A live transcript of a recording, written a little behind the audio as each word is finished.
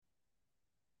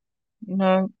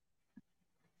No,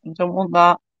 I don't want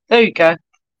that. There you go.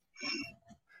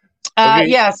 Okay.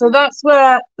 Yeah, so that's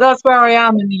where I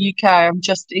am in the UK. I'm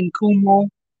just in Cornwall.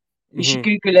 You should Hmm.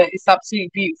 Google it. It's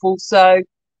absolutely beautiful.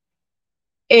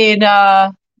 In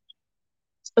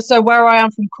so where I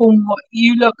am from Cornwall,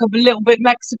 you look a little bit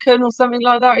Mexican or something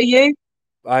like that, are you?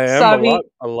 I am So we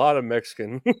a lot of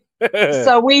Mexican.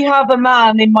 so we have a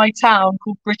man in my town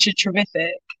called Richard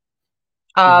Trevithick.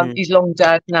 Hmm. He's long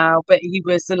dead now, but he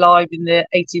was alive in the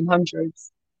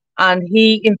 1800s. And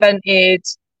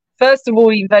first of all,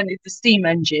 he invented the steam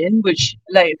engine, which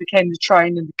later became the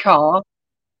train and the car.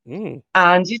 Mm.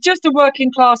 And he's just a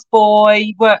working class boy.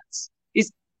 He worked,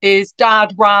 his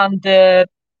dad ran the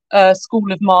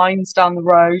School of Mines down the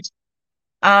road.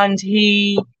 And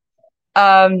he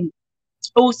um,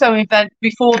 also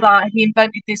before that, he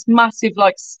invented this massive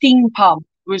like steam pump.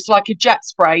 It was like a jet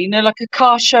spray, like a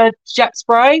car shed jet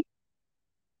spray.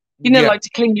 Yeah. Like to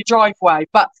clean your driveway,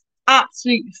 but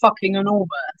absolutely fucking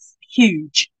enormous,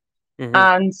 huge. Hmm.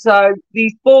 And so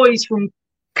these boys from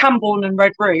Camborne and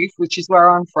Redruth, which is where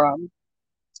I'm from,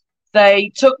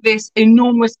 they took this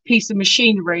enormous piece of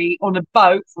machinery on a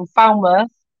boat from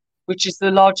Falmouth, which is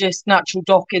the largest natural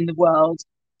dock in the world,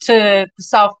 to the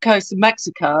south coast of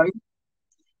Mexico.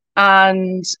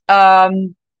 And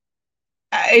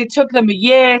it took them a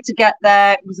year to get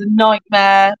there. It was a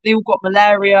nightmare. They all got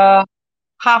malaria.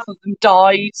 Half of them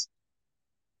died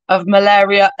of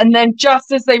malaria. And then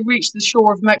just as they reached the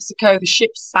shore of Mexico, the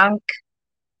ship sank.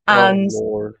 Oh And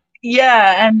Lord.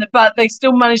 yeah, but they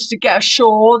still managed to get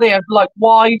ashore. They had like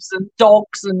wives and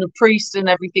dogs and a priest and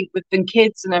everything with them,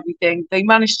 kids and everything. They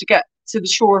managed to get to the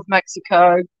shore of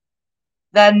Mexico.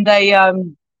 Then they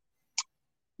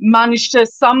managed to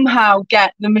somehow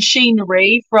get the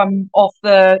machinery from off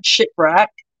the shipwreck,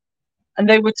 and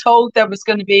they were told there was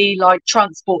going to be like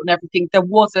transport and everything. There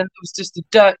wasn't. It was just a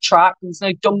dirt track. There was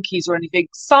no donkeys or anything.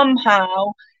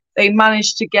 Somehow they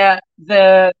managed to get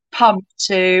the pump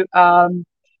to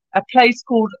a place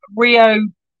called Rio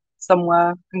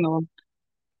somewhere. Hang on.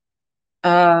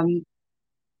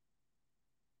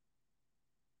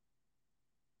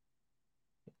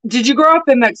 Did you grow up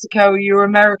in Mexico, or you were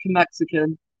American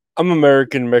Mexican? I'm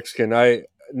American Mexican. I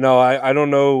don't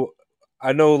know.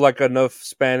 I know like enough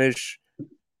Spanish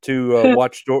to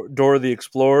watch Dora the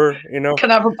Explorer. You know.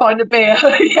 Can I have a pint of beer?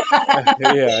 Yeah.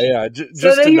 Yeah, yeah, So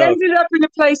just they enough. ended up in a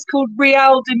place called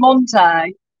Real de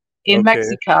Monte in Okay,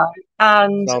 Mexico,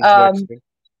 and sounds Mexican.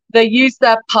 they used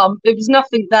their pump. There was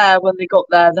nothing there when they got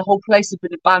there. The whole place had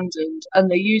been abandoned, and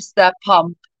they used their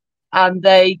pump, and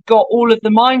they got all of the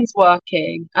mines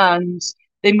working, and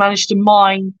they managed to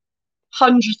mine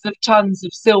hundreds of tons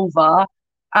of silver.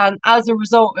 And as a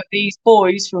result of these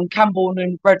boys from Camborne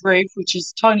and Redruth, which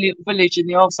is a tiny little village in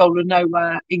the arsehole of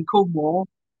nowhere in Cornwall,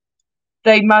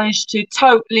 they managed to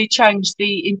totally change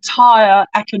the entire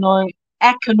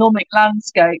economic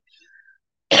landscape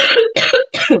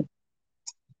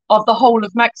of the whole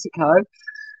of Mexico.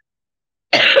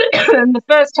 And the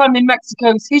first time in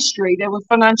Mexico's history they were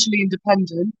financially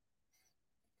independent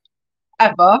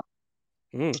ever,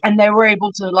 Mm. and they were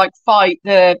able to like fight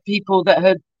the people that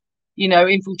had,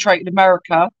 infiltrated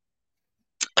America.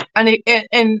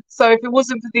 And so if it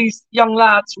wasn't for these young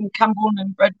lads from Camborne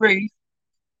and Redruth,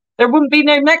 there wouldn't be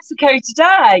no Mexico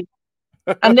today.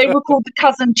 And they were called the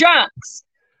Cousin Jacks.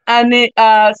 And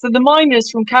so the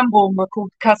miners from Camborne were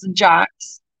called Cousin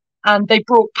Jacks, and they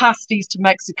brought pasties to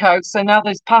Mexico. So now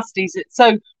those pasties,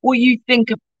 so what you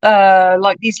think of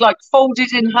like these like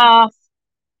folded in half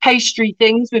pastry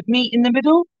things with meat in the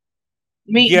middle,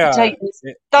 meat and Yeah, potatoes.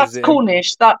 is That's it?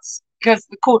 Cornish. That's because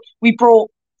we brought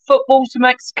football to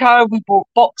Mexico. We brought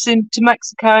boxing to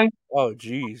Mexico. Oh,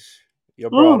 geez, you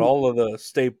brought Mm. all of the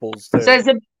staples So there. there's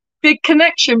a big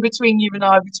connection between you and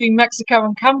I, between Mexico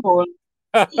and Camborne.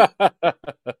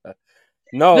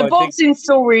 No, The I think. boxing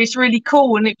story is really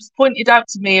cool, and it was pointed out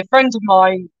to me. A friend of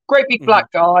mine, great big Mhm.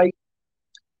 black guy,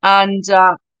 and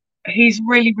he's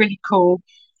really really cool.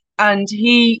 And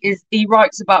he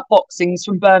writes about boxing. He's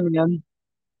from Birmingham,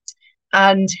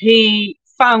 and he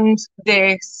found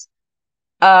this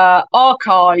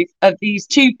archive of these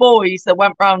two boys that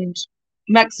went round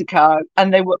Mexico,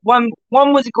 and they were one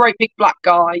was a great big black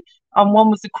guy, and one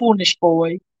was a Cornish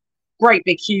boy, great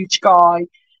big huge guy,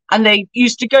 and they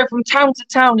used to go from town to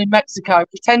town in Mexico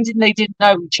pretending they didn't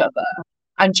know each other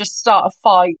and just start a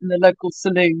fight in the local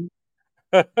saloon.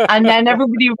 And then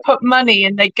everybody would put money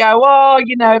and they'd go, oh,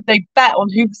 they bet on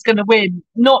who was going to win,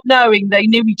 not knowing they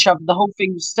knew each other. The whole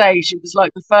thing was staged. It was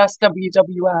like the first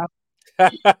WWF.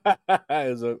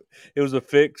 It was a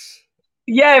fix.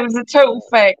 Yeah, it was a total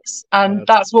fix. And That's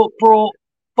that's what brought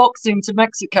boxing to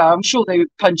Mexico. I'm sure they were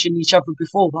punching each other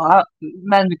before that.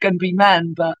 Men are going to be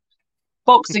men, but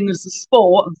boxing as a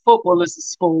sport and football as a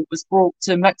sport was brought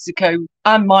to Mexico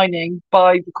and mining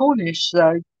by the Cornish.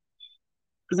 So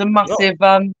there's a No,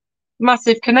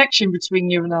 massive connection between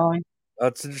you and I.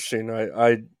 that's interesting.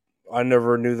 I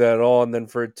never knew that at all, and then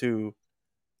for it to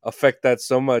affect that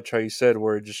so much, how you said,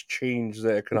 where it just changed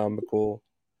the economical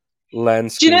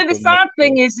Do you know landscape the of sad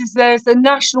thing Mexico. is there's a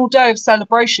national day of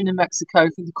celebration in Mexico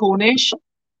for the Cornish,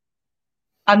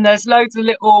 and there's loads of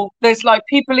little there's like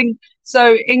people in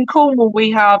so in Cornwall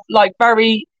we have like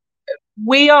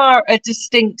we are a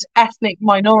distinct ethnic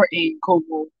minority in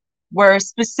Cornwall. We're a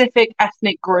specific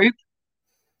ethnic group,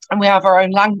 and we have our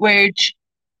own language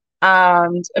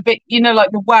and a bit,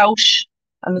 like the Welsh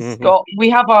and the Hmm. Scot. We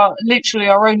have our literally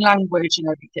our own language and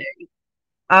everything,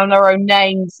 and our own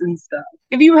names and stuff.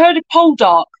 Have you heard of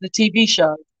Poldark, the TV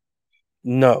show?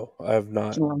 No, I have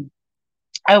not.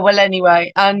 Oh well,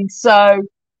 anyway, and so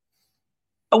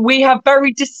we have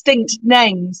very distinct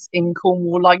names in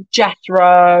Cornwall, like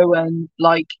Jethro and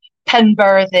like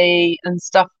Penberthy and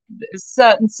stuff.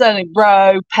 Certain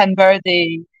Row,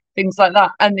 Penberthy, things like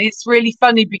that. And it's really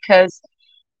funny because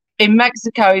in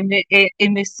Mexico,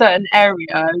 in this certain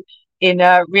area in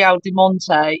Real de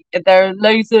Monte, there are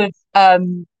loads of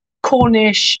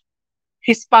Cornish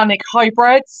Hispanic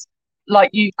hybrids.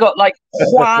 Like you've got like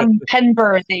Juan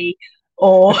Penberthy,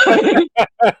 or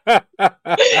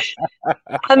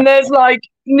and there's like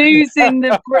news in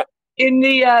the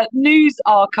news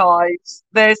archives.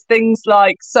 There's things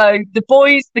like the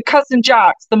boys, the cousin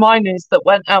Jacks, the miners that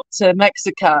went out to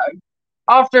Mexico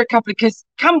after a couple because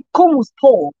Cornwall's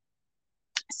poor.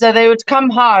 So they would come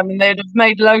home and they'd have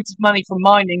made loads of money from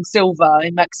mining silver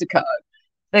in Mexico.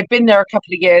 They'd been there a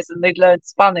couple of years and they'd learned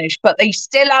Spanish, but they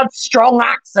still had strong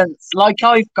accents like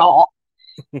I've got.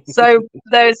 So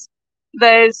there's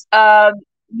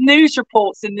news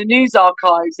reports in the news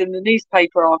archives, in the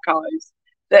newspaper archives,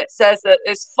 that says that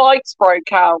there's fights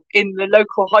broke out in the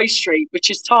local high street, which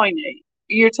is tiny.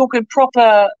 You're talking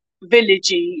proper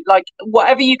villagey, like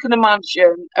whatever you can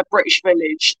imagine a British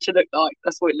village to look like.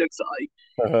 That's what it looks like.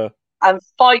 Uh-huh. And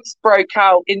fights broke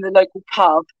out in the local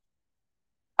pub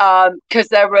because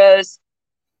there was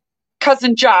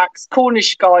cousin Jack's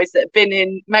Cornish guys that had been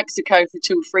in Mexico for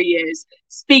 2 or 3 years,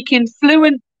 speaking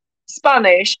fluent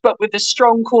Spanish but with a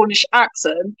strong Cornish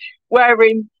accent,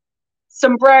 wearing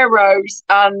sombreros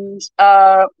and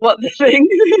what the thing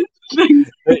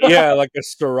Yeah, like a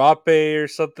serape or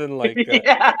something,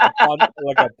 yeah,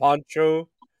 like a poncho.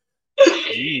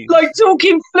 like Jeez.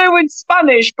 talking fluent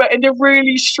Spanish but in a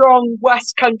really strong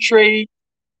West Country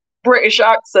British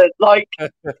accent, like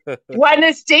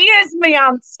 "Buenos dias, mi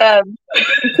handsome."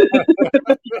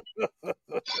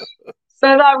 So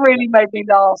that really made me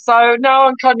laugh. So now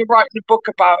I'm kind of writing a book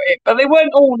about it, but they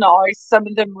weren't all nice. Some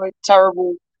of them were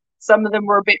terrible. Some of them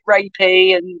were a bit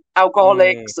rapey and Mm.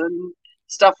 alcoholics and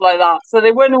stuff like that. So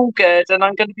they weren't all good, and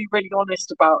I'm going to be really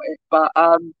honest about it. But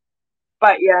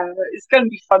yeah, it's going to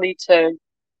be funny too.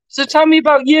 So tell me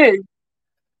about you.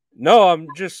 No, I'm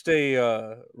just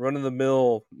a run of the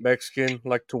mill Mexican.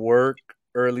 Like to work,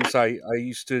 or at least I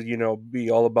used to, be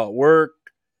all about work,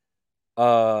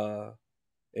 uh,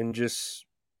 and just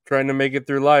trying to make it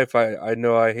through life. I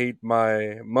know I hate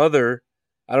my mother.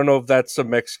 I don't know if that's a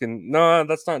Mexican. No,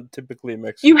 that's not typically a You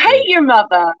Mexican hate thing. your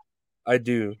mother. I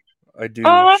do, I do.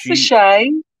 Oh, that's a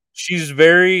shame. She's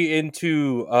very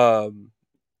into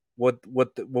what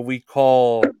we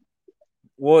call,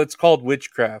 well, it's called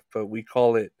witchcraft, but we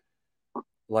call it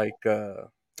like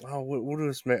what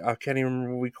is I can't even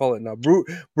remember what we call it now.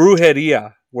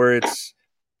 Brujeria, where it's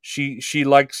she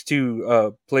likes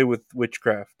to play with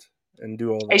witchcraft and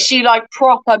do all Is that. she like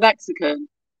proper Mexican?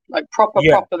 Like proper,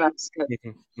 Yeah. proper Mexican?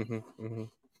 Hmm. Hmm. Hmm.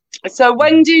 So Hmm.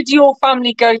 when did your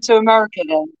family go to America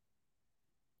then?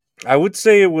 I would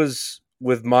say it was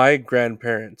with my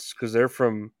grandparents because they're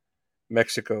from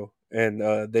Mexico and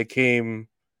they came.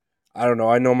 I don't know.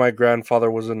 I know my grandfather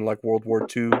was in like World War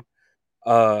II.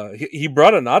 He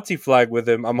brought a Nazi flag with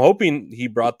him. I'm hoping he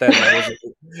brought that and that wasn't.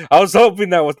 I was hoping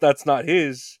that's not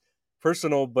his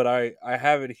personal, but I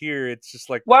have it here. It's just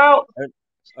like Well,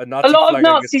 a, a a Nazi lot of flag.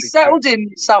 I guess they Nazis took. settled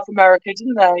in South America,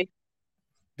 didn't they?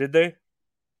 Did they?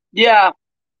 Yeah,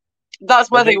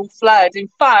 that's Well, where they all fled. In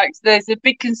fact, there's a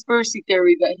big conspiracy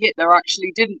theory that Hitler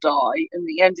actually didn't die and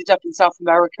he ended up in South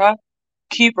America,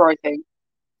 Cuba, I think.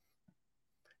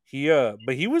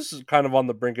 but he was kind of on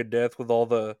the brink of death with all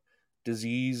the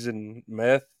disease and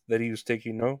meth that he was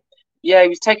taking. No. Yeah, he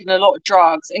was taking a lot of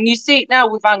drugs, and you see it now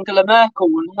with Angela Merkel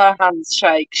and her hands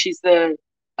shake. She's the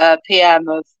PM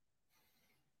of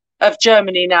of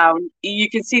Germany now. You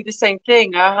can see the same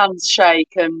thing. Our hands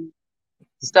shake and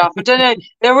stuff. I don't know.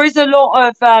 There is a lot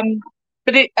of,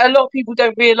 but a lot of people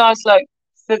don't realise, like,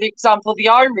 for example, the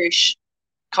Irish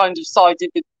kind of sided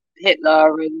with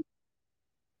Hitler, and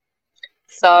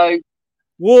so.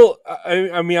 Well,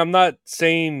 I mean, I'm not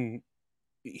saying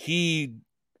he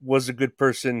was a good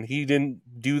person. He didn't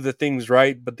do the things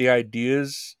right, but the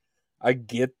ideas, I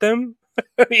get them.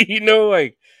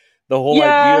 Like the whole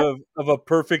Yeah, idea of a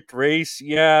perfect race.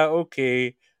 Yeah,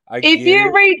 okay, I if get you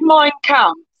it. read Mein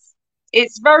Kampf,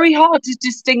 it's very hard to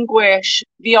distinguish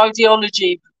the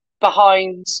ideology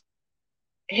behind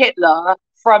Hitler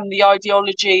from the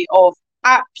ideology of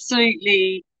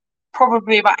absolutely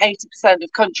probably about 80%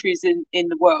 of countries in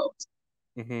the world.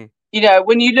 Hmm.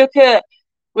 When you look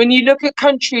at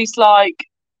countries like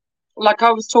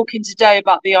I was talking today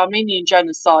about the Armenian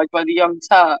genocide by the Young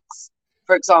Turks,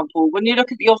 for example, when you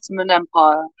look at the Ottoman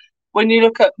Empire, when you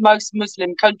look at most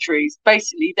Muslim countries,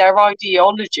 basically their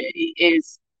ideology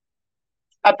is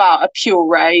about a pure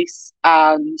race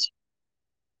and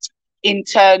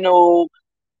internal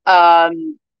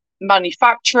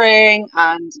manufacturing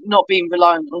and not being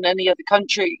reliant on any other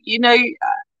country.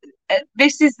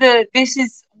 This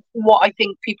is what I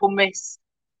think people miss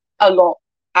a lot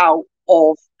out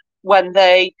of when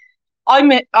they.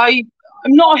 I'm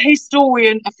not a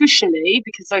historian officially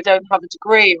because I don't have a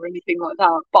degree or anything like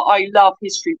that, but I love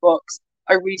history books.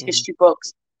 I read Hmm. history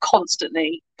books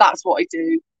constantly. That's what I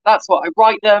do. That's what I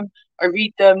write them. I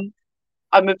read them.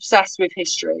 I'm obsessed with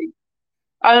history.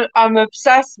 I'm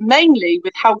obsessed mainly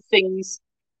with how things,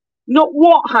 not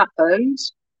what happened,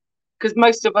 because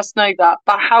most of us know that,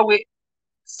 but how it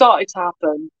started to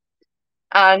happen.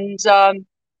 And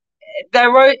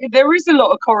there is a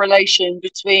lot of correlation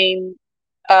between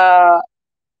uh,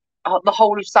 the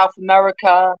whole of South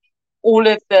America, all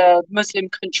of the Muslim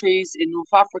countries in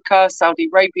North Africa, Saudi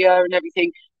Arabia, and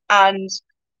everything, and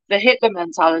the Hitler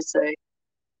mentality.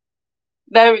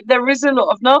 There is a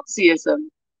lot of Nazism,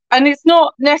 and it's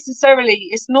not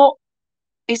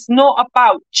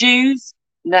about Jews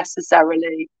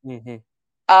necessarily. Hmm.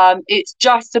 It's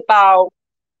just about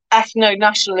ethno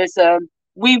nationalism.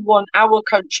 We want our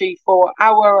country for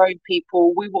our own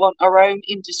people. We want our own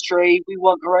industry. We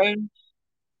want our own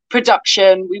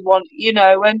production. We want,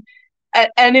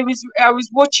 and it was. I was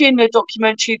watching a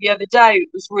documentary the other day. It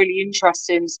was really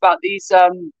interesting. It's about these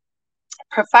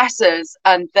professors,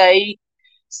 and they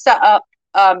set up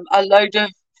a load of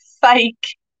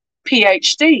fake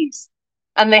PhDs,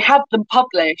 and they had them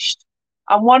published.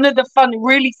 And one of the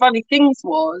really funny things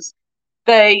was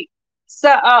they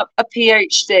set up a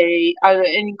PhD, an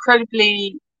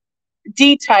incredibly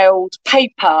detailed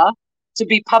paper to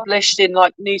be published in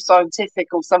like New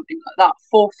Scientific or something like that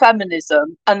for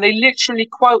feminism, and they literally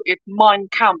quoted Mein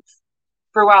Kampf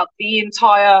throughout the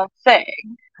entire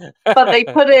thing, but they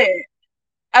put it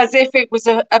as if it was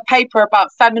a paper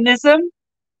about feminism,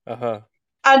 Uh-huh.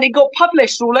 and it got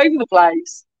published all over the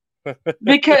place.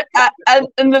 Because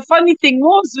and the funny thing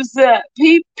was that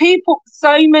people,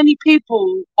 so many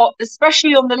people,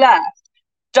 especially on the left,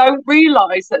 don't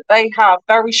realize that they have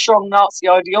very strong Nazi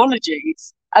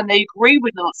ideologies and they agree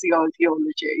with Nazi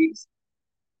ideologies,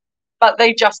 but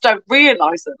they just don't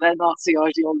realize that they're Nazi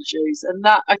ideologies. And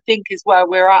that, I think, is where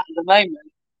we're at the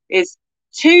moment. Is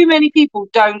too many people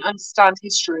don't understand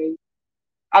history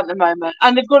at the moment,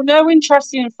 and they've got no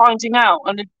interest in finding out.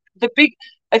 And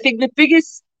I think the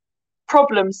biggest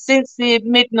problem since the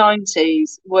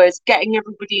mid-90s was getting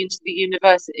everybody into the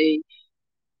university,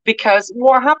 because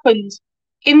what happened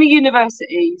in the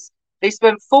universities, they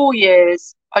spent 4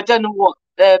 years. I don't know what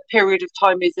the period of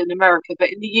time is in America,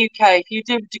 but in the UK, if you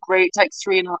do a degree, it takes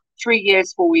 3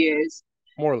 years, 4 years,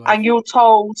 More or and less. you're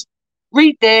told,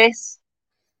 read this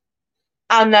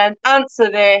and then answer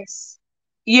this.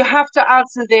 You have to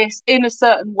answer this in a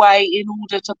certain way in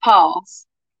order to pass.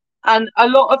 And a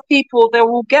lot of people, they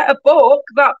will get a book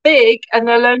that big and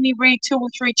they'll only read 2 or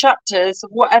 3 chapters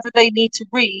of whatever they need to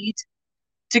read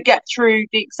to get through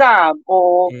the exam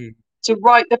or Mm. to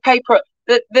write the paper.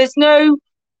 There's no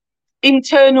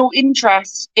internal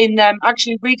interest in them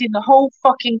actually reading the whole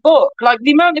fucking book. Like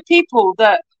the amount of people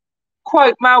that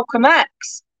quote Malcolm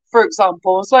X, for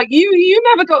example, it's like, you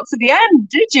never got to the end,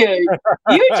 did you?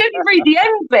 You didn't read the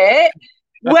end bit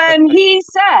when he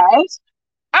said,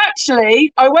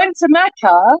 actually, I went to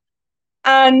Mecca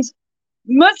and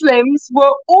Muslims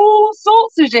were all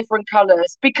sorts of different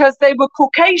colours because they were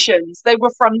Caucasians. They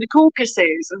were from the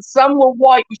Caucasus, and some were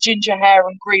white with ginger hair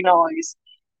and green eyes.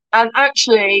 And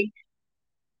actually,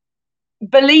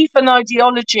 belief and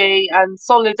ideology and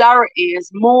solidarity is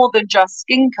more than just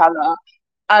skin colour.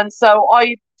 And so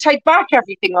I take back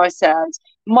everything I said.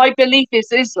 My belief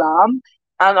is Islam,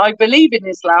 and I believe in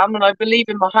Islam, and I believe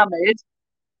in Muhammad,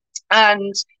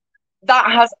 and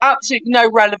that has absolutely no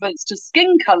relevance to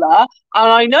skin color.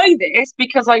 And I know this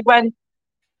because I went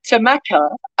to Mecca,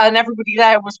 and everybody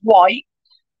there was white.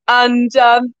 And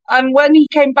when he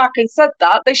came back and said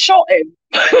that, they shot him.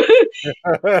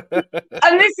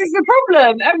 And this is the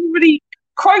problem. Everybody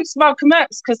quotes Malcolm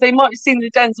X because they might have seen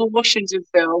the Denzel Washington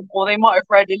film, or they might have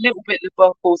read a little bit of the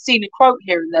book, or seen a quote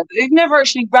here and there, but they've never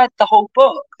actually read the whole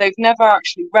book. They've never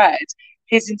actually read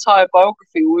his entire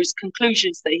biography or his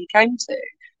conclusions that he came to.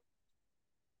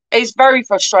 It's very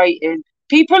frustrating.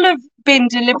 People have been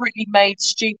deliberately made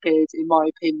stupid, in my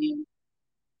opinion.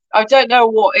 I don't know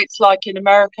what it's like in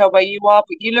America where you are,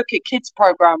 but you look at kids'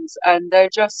 programs and they're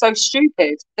just so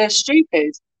stupid. They're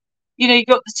stupid. You know, you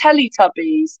got the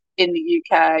Teletubbies in the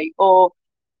UK, or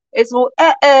it's all,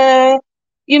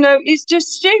 you know, it's just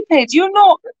stupid. You're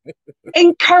not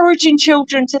encouraging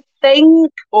children to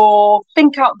think or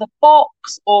think out the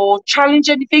box or challenge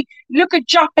anything. Look at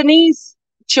Japanese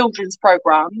children's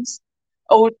programs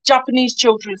or Japanese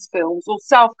children's films or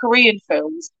South Korean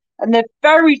films, and they're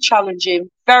very challenging,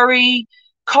 very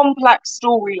complex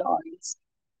storylines.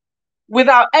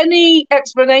 Without any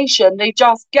explanation, they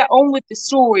just get on with the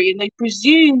story and they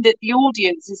presume that the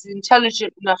audience is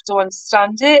intelligent enough to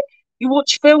understand it. You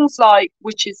watch films like,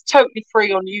 which is totally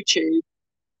free on YouTube,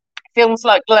 films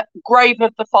like Grave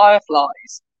of the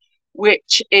Fireflies,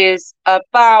 which is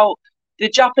about the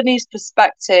Japanese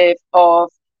perspective of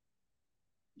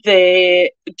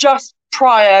the just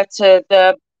prior to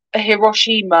the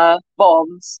Hiroshima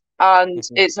bombs, and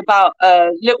it's about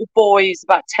a little boy who's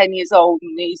about 10 years old,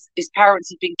 and his parents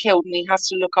have been killed, and he has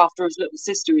to look after his little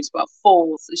sister who's about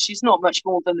 4, so she's not much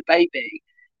more than a baby,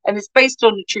 and it's based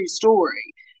on a true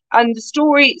story. And the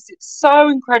story is, it's so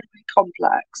incredibly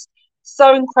complex,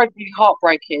 so incredibly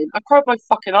heartbreaking. I cried my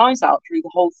fucking eyes out through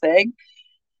the whole thing.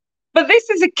 But this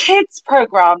is a kids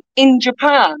program in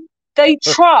Japan. They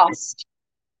trust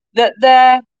that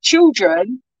their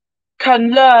children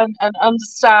can learn and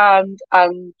understand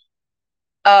and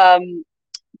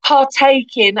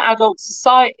partake in adult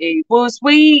society. Whereas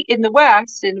we in the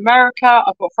West, in America,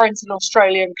 I've got friends in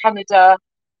Australia and Canada,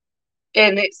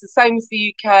 and it's the same as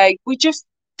the UK, we're just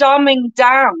dumbing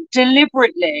down,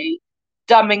 deliberately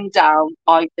dumbing down,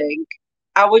 I think,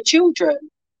 our children.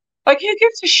 Like, who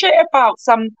gives a shit about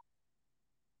some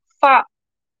fat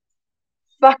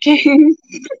fucking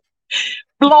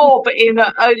blob in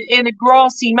a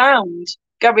grassy mound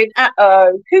going,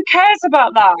 who cares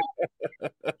about that?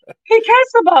 Who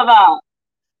cares about that?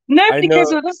 Nobody cares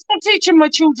about that. That's not teaching my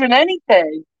children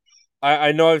anything.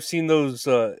 I know I've seen those,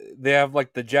 they have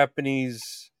like the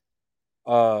Japanese,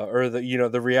 or the, you know,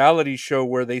 the reality show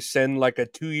where they send like a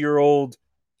 2-year-old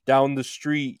down the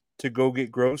street to go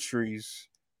get groceries.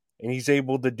 And he's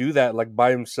able to do that like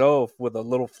by himself with a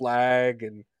little flag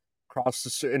and cross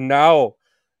the, and now,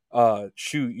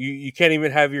 shoot, you can't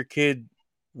even have your kid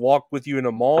walk with you in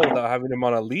a mall without having him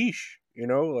on a leash, you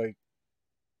know, like.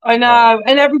 I know,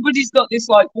 and everybody's got this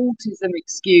like autism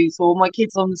excuse, or my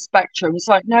kid's on the spectrum. It's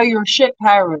like, no, you're a shit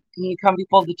parent and you can't be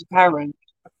bothered to parent.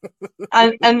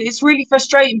 and it's really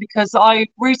frustrating because I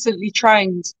recently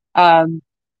trained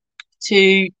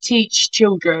to teach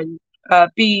children,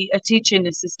 be a teaching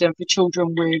assistant for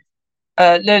children with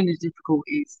learning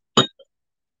difficulties.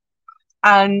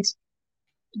 And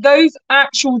those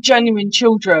actual genuine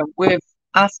children with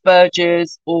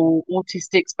Asperger's or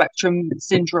autistic spectrum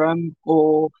syndrome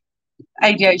or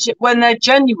ADHD, when they're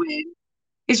genuine,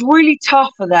 it's really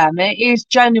tough for them. It is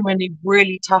genuinely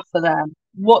really tough for them.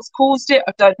 What's caused it,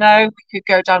 I don't know. We could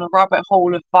go down a rabbit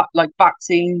hole of like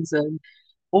vaccines and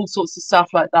all sorts of stuff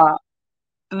like that.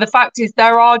 But the fact is,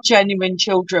 there are genuine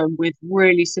children with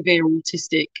really severe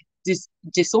autistic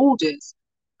disorders.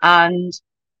 And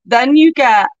then you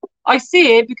get, I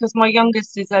see it because my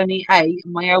youngest is only 8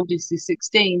 and my eldest is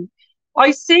 16.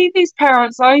 I see these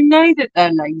parents, I know that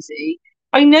they're lazy.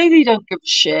 I know they don't give a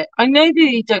shit. I know that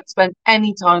they don't spend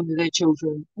any time with their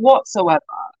children whatsoever.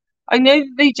 I know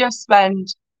that they just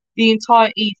spend the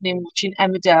entire evening watching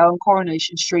Emmerdale and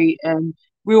Coronation Street and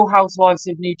Real Housewives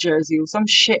of New Jersey or some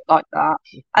shit like that.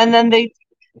 And then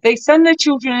they send their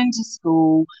children into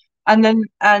school, and then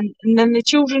the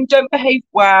children don't behave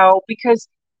well because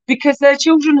their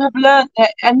children have learned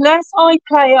that unless I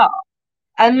play up,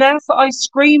 unless I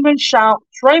scream and shout,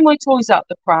 throw my toys out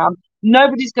the pram,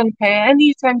 nobody's going to pay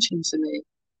any attention to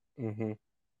me.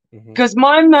 Because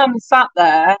my mum sat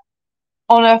there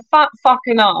on her fat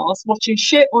fucking ass watching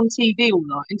shit on TV all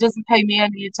night and doesn't pay me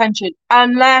any attention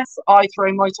unless I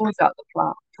throw my toys out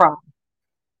the pram.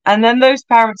 And then those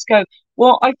parents go,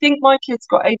 well, I think my kid's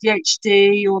got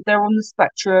ADHD or they're on the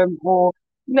spectrum or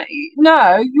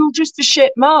no, you're just a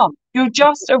shit mum. You're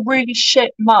just a really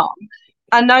shit mum.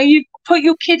 And now you put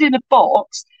your kid in a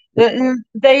box that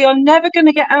they are never going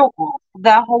to get out of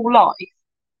their whole life.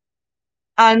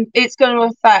 And it's going to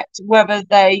affect whether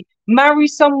they marry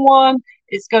someone.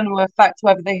 It's going to affect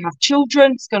whether they have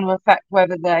children. It's going to affect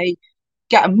whether they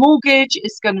get a mortgage.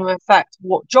 It's going to affect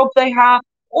what job they have.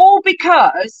 All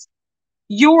because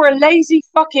you're a lazy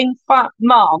fucking fat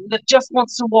mum that just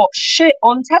wants to watch shit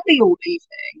on telly all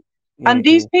evening. And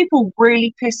these people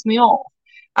really piss me off.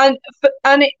 And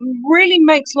it really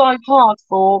makes life hard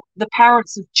for the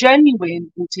parents of genuine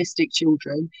autistic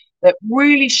children that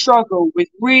really struggle with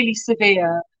really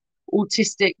severe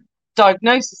autistic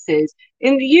diagnoses.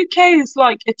 In the UK, it's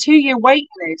like a 2-year wait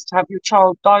list to have your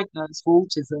child diagnosed for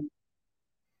autism.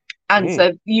 And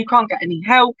so you can't get any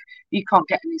help, you can't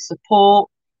get any support,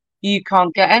 you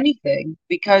can't get anything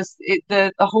because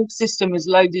the whole system is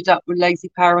loaded up with lazy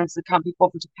parents that can't be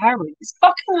bothered to parent. It's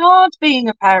fucking hard being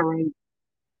a parent.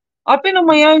 I've been on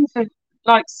my own for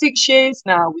like 6 years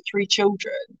now with 3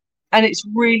 children, and it's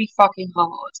really fucking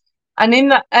hard.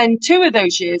 And 2 of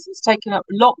those years it's taken up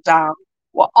lockdown.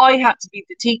 Well, I had to be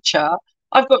the teacher.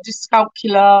 I've got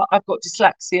dyscalculia, I've got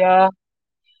dyslexia,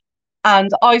 and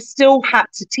I still had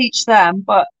to teach them.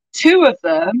 But 2 of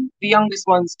them, the youngest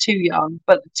one's too young,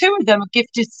 but 2 of them are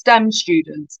gifted STEM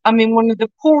students. I'm in one of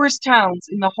the poorest towns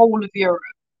in the whole of Europe.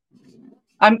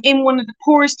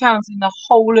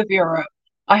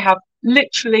 I have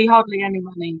literally hardly any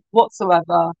money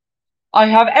whatsoever. I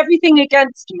have everything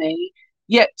against me,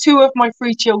 yet 2 of my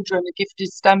 3 children are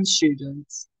gifted STEM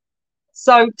students.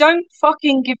 So don't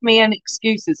fucking give me any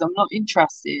excuses. I'm not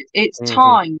interested. It's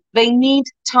time. They need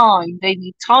time. They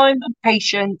need time and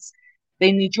patience.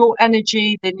 They need your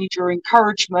energy. They need your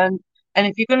encouragement. And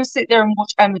if you're going to sit there and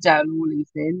watch Emmerdale all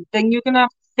evening, then you're going to have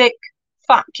thick,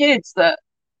 fat kids that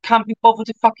can't be bothered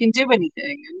to fucking do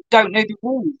anything and don't know the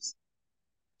rules.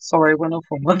 Sorry, I went off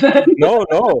on one there. No,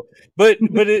 but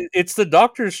it's the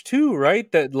doctors too,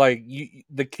 right? That like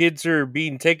the kids are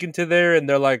being taken to there, and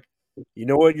they're like, you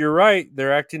know what, you're right.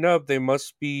 They're acting up. They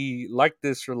must be like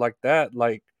this or like that.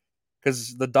 Like,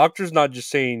 because the doctor's not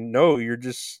just saying no, you're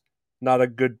just not a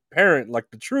good parent. Like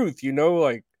the truth,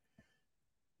 like.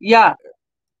 Yeah.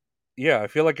 Yeah, I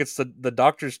feel like it's the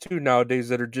doctors too nowadays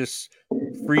that are just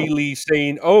freely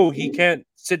saying, "Oh, he can't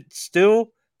sit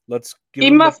still. Let's give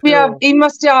him a pill." He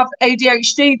must have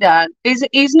ADHD then.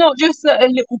 He's not just a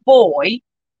little boy.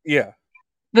 Yeah.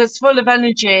 That's full of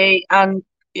energy and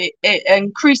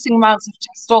increasing amounts of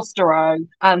testosterone,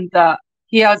 and that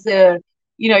he has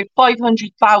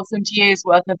 500,000 years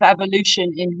worth of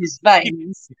evolution in his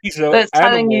veins. That's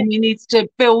telling him he needs to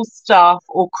build stuff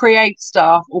or create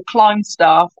stuff or climb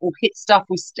stuff or hit stuff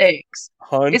with sticks.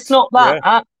 It's not that.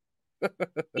 Yeah.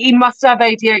 He must have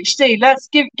ADHD. Let's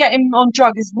get him on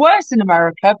drugs. It's worse in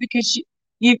America because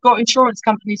you've got insurance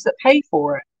companies that pay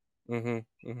for it.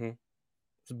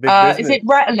 It's a big business. Is it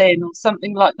Ritalin or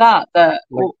something like that?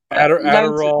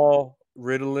 Adderall,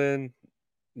 Ritalin.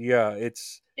 Yeah,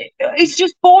 it's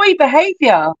just boy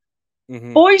behavior.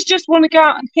 Boys just want to go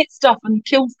out and hit stuff and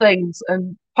kill things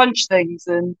and punch things,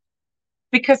 and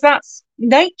because that's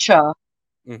nature.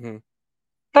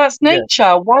 That's nature.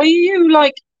 Yeah. Why are you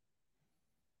like?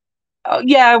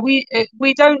 We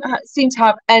don't seem to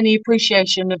have any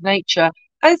appreciation of nature.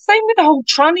 And same with the whole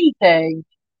tranny thing.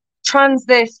 Trans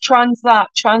this, trans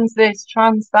that, trans this,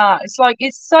 trans that. It's like,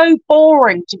 it's so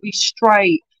boring to be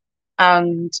straight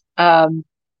and know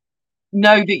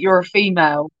that you're a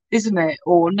female, isn't it?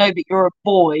 Or know that you're a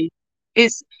boy.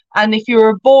 And if you're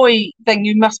a boy, then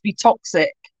you must be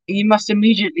toxic. You must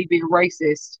immediately be a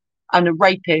racist and a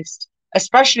rapist,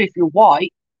 especially if you're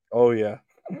white. Oh, yeah.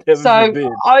 So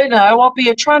I know I'll be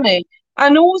a tranny.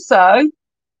 And also,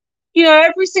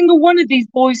 every single one of these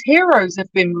boys' heroes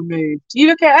have been removed. You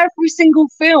look at every single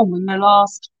film in the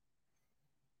last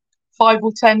 5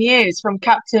 or 10 years, from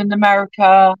Captain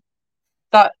America,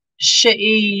 that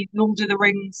shitty Lord of the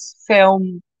Rings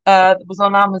film that was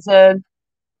on Amazon.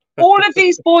 All of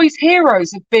these boys'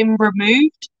 heroes have been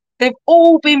removed. They've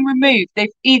all been removed.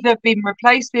 They've either been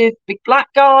replaced with big black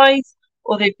guys,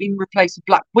 or they've been replaced with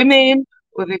black women,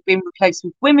 or they've been replaced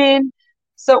with women.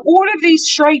 So all of these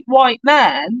straight white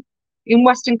men in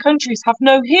Western countries have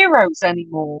no heroes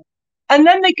anymore. And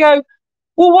then they go,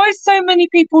 well, why are so many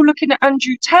people looking at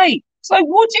Andrew Tate? It's like,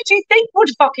 what did you think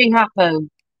would fucking happen?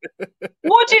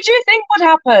 What did you think would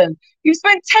happen? You've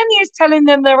spent 10 years telling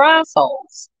them they're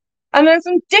assholes. And then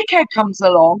some dickhead comes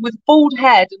along with a bald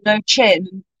head and no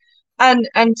chin and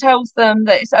tells them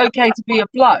that it's okay to be a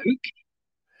bloke.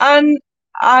 And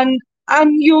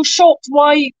and you're shocked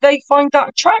why they find that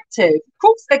attractive. Of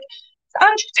course,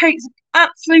 Andrew Tate's an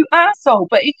absolute asshole,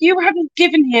 but if you hadn't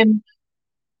given him,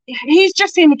 he's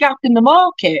just seen a gap in the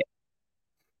market.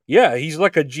 Yeah, he's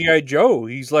like a GI Joe.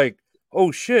 He's like,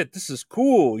 oh shit, this is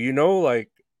cool. Like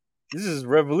this is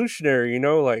revolutionary.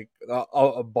 Like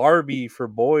a Barbie for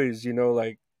boys.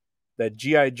 Like that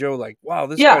GI Joe. Like, wow,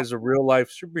 this Yeah, guy's a real life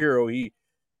superhero.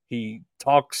 He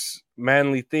talks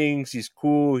manly things. He's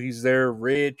cool. He's there,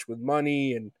 rich with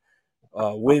money and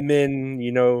women.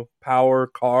 Power,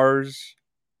 cars.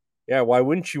 Yeah, why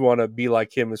wouldn't you want to be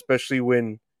like him? Especially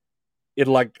when it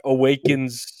like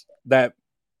awakens that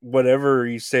whatever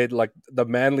you said, like the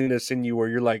manliness in you, where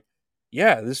you're like,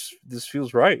 yeah, this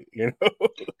feels right.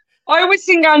 I always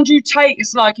think Andrew Tate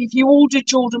is like if you ordered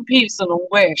Jordan Peterson on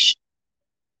Wish.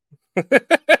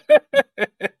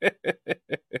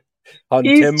 On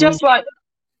He's Temu. just like,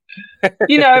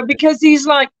 because he's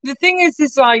like, the thing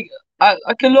is like a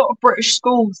lot of British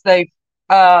schools, they've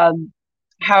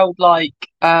held like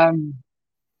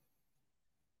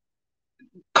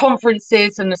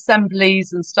conferences and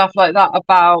assemblies and stuff like that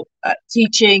about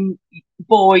teaching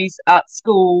boys at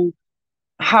school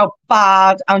how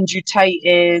bad Andrew Tate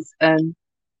is. And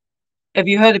have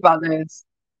you heard about this?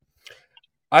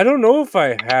 I don't know if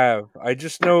I have. I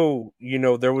just know,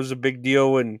 there was a big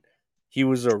deal when he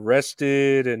was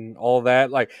arrested and all that.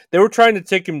 Like they were trying to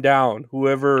take him down,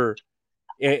 whoever.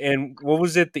 And what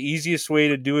was it? The easiest way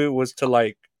to do it was to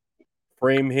like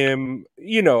frame him.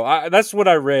 That's what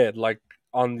I read. Like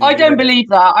on the I don't internet. believe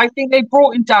that. I think they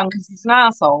brought him down because he's an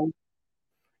asshole.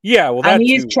 Yeah, well, And that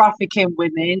he is too. trafficking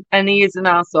women and he is an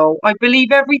asshole. I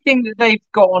believe everything that they've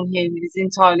got on him is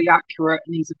entirely accurate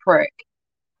and he's a prick.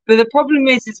 But the problem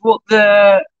is what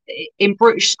in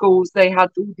British schools they had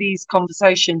all these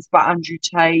conversations about Andrew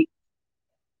Tate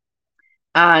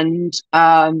and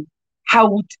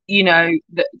how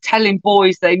telling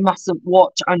boys they mustn't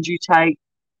watch Andrew Tate.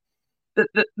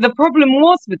 The problem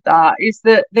was with that is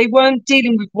that they weren't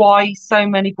dealing with why so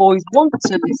many boys want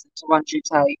to listen to Andrew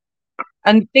Tate.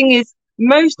 And the thing is,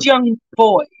 most young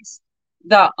boys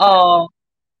that are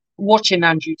watching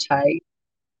Andrew Tate,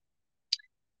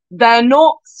 they're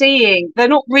not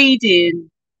reading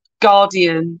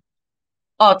Guardian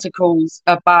articles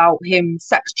about him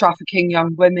sex trafficking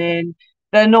young women.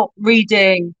 They're not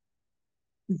reading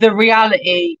the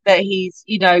reality that he's,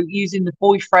 using the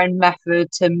boyfriend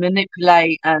method to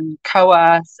manipulate and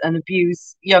coerce and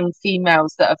abuse young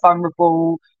females that are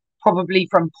vulnerable, probably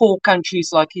from poor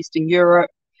countries like Eastern Europe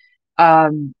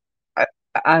and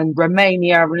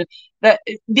Romania. That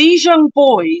these young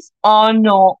boys are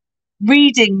not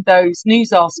reading those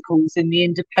news articles in the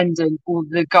Independent or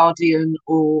the Guardian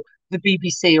or the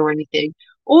BBC or anything.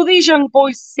 All these young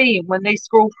boys see when they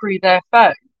scroll through their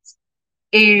phones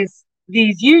is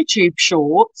these YouTube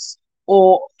shorts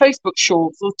or Facebook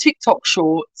shorts or TikTok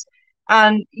shorts.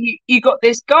 And you got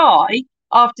this guy,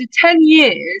 after 10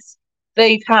 years,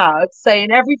 they've had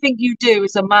saying everything you do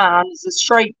as a man, as a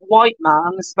straight white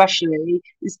man, especially,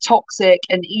 is toxic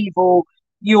and evil.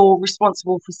 You're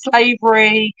responsible for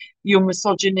slavery. You're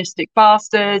misogynistic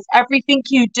bastards. Everything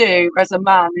you do as a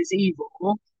man is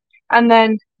evil. And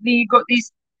then you got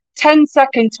these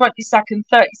 10-second, 20-second,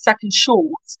 30-second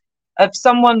shorts of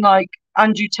someone like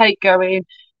Andrew Tate going,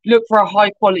 look for a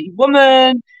high quality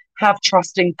woman, have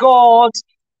trust in God.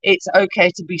 It's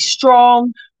okay to be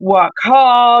strong, work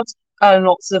hard, earn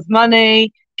lots of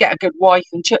money, get a good wife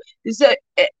and children.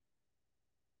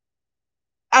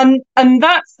 And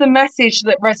that's the message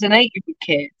that resonated with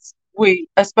kids,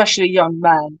 especially young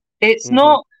men. It's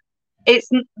not. It's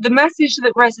the message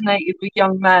that resonated with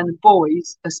young men and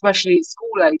boys, especially at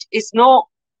school age. It's not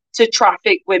to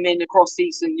traffic women across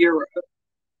Eastern Europe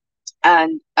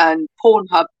and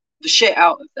Pornhub the shit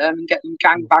out of them and get them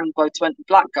gangbanged by 20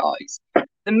 black guys.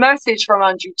 The message from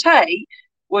Andrew Tate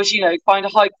was, find a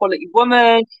high quality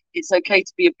woman. It's okay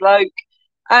to be a bloke.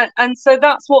 And so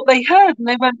that's what they heard. And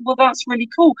they went, well, that's really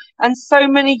cool. And so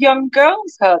many young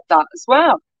girls heard that as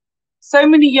well. So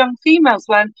many young females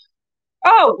went,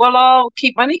 oh, well, I'll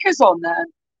keep my knickers on then.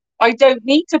 I don't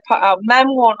need to put out. Men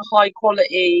want high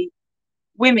quality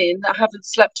women that haven't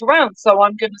slept around, so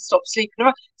I'm going to stop sleeping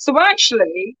around. So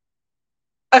actually,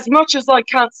 as much as I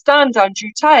can't stand Andrew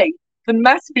Tate, the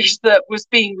message that was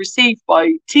being received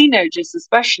by teenagers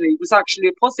especially was actually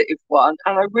a positive one.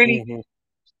 And I really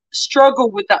struggle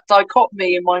with that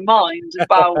dichotomy in my mind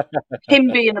about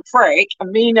him being a prick and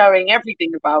me knowing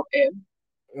everything about him.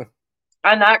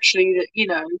 And actually,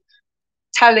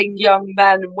 telling young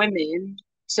men and women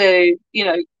to,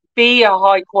 be a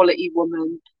high quality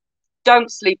woman,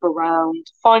 don't sleep around,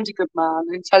 find a good man,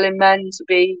 and telling men to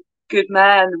be good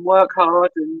man and work hard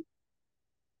and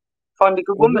find a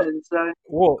good Well, woman. So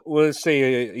let's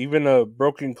say even a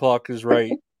broken clock is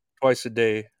right twice a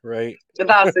day, right?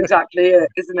 that's exactly it,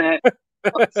 isn't it?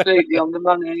 Absolutely on the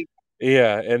money.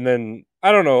 Yeah, and then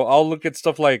I don't know. I'll look at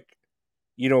stuff like,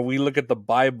 we look at the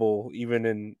Bible even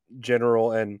in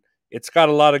general, and it's got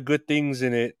a lot of good things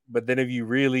in it. But then if you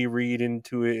really read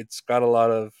into it, it's got a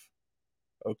lot of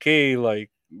okay, like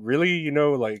really,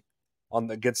 like on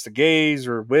against the gays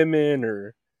or women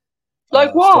or Like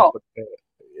stuff what? like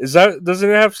that. Doesn't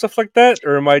it have stuff like that,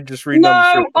 or am I just reading on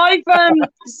the No,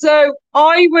 surface? so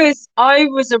I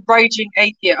was a raging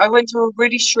atheist. I went to a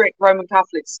really strict Roman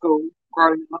Catholic school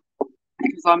growing up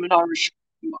because I'm an Irish.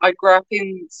 I grew up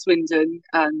in Swindon,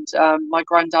 and my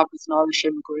granddad was an Irish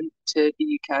immigrant to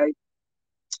the UK.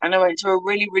 And I went to a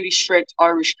really, really strict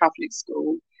Irish Catholic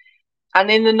school. And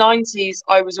in the 90s,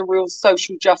 I was a real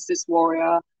social justice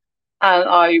warrior. And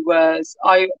I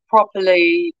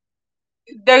properly,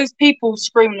 those people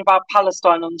screaming about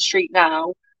Palestine on the street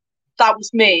now, that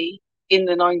was me in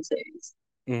the 90s.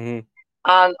 Mm-hmm.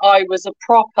 And I was a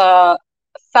proper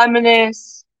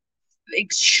feminist,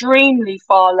 extremely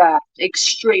far left,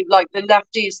 extreme, like the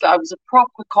lefties. I was a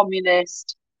proper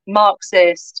communist,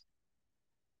 Marxist,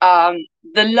 the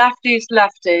leftiest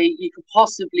lefty you could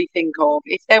possibly think of.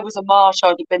 If there was a march, I'd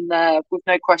have been there with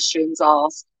no questions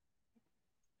asked.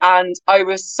 And I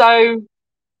was so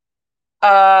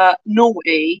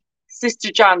naughty.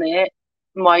 Sister Janet,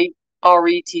 my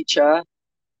RE teacher,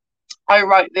 I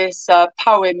wrote this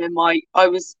poem I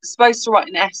was supposed to write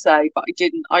an essay, but I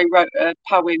didn't. I wrote a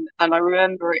poem and I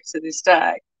remember it to this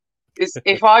day. Because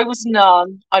if I was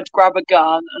none, I'd grab a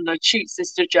gun and I'd shoot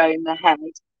Sister J in the head.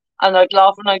 And I'd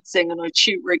laugh and I'd sing and I'd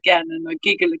shoot her again and I'd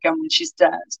giggle again when she's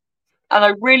dead. And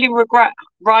I really regret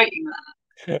writing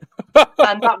that.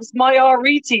 And that was my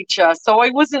RE teacher. So I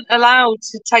wasn't allowed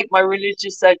to take my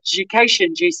religious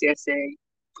education GCSE.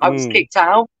 I was kicked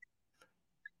out.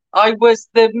 I was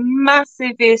the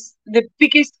massivest, the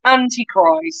biggest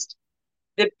antichrist,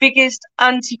 the biggest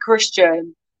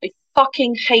anti-Christian. I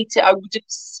fucking hate it. I would have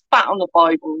spat on the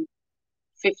Bible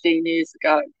 15 years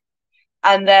ago.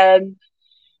 And then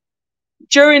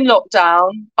during lockdown,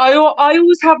 I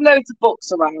always have loads of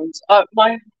books around.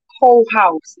 My whole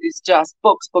house is just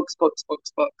books, books, books,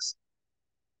 books, books.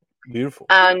 Beautiful.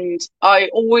 And I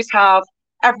always have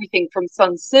everything from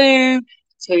Sun Tzu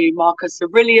to Marcus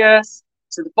Aurelius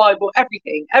to the Bible,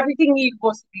 everything you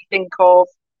possibly think of.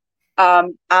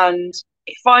 And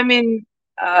if I'm in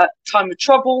time of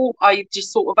trouble, I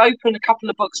just sort of open a couple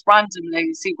of books randomly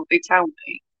and see what they tell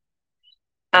me.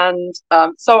 And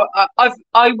so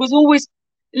I was always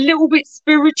a little bit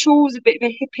spiritual, was a bit of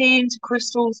a hippie into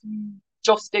crystals and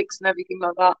joss sticks and everything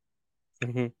like that.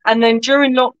 Mm-hmm. And then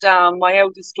during lockdown, my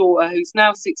eldest daughter, who's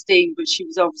now 16, but she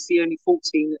was obviously only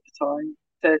 14 at the time,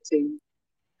 13,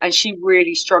 and she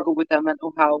really struggled with her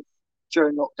mental health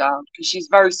during lockdown because she's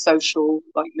very social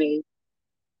like me.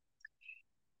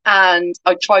 And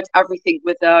I tried everything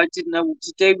with her. I didn't know what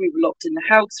to do. We were locked in the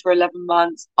house for 11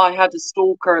 months. I had a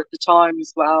stalker at the time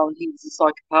as well, and he was a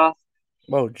psychopath.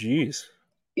 Oh, geez.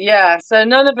 Yeah, so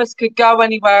none of us could go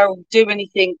anywhere or do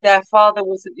anything. Their father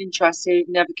wasn't interested,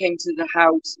 never came to the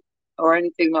house or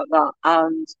anything like that.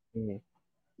 And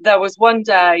there was one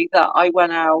day that I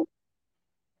went out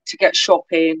to get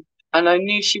shopping, and I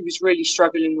knew she was really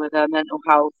struggling with her mental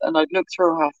health. And I'd looked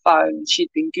through her phone, and she'd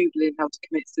been Googling how to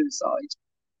commit suicide.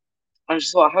 I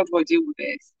just thought, how do I deal with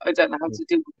this? I don't know how to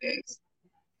deal with this.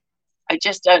 I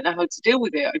just don't know how to deal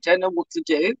with it. I don't know what to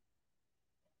do.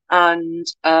 And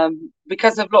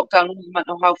because of lockdown, all the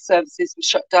mental health services were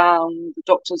shut down, the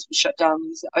doctors were shut down.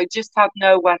 I just had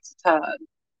nowhere to turn.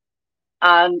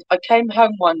 And I came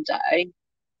home one day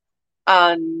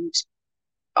and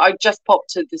I just popped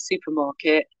to the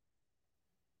supermarket,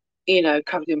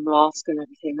 covered in mask and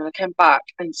everything. And I came back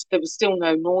and there was still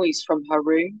no noise from her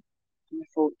room. And I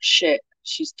thought, shit,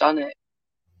 she's done it.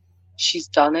 She's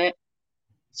done it.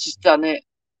 She's done it.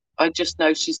 I just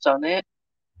know she's done it.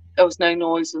 There was no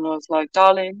noise, and I was like,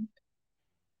 darling,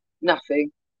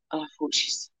 nothing. And I thought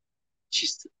she's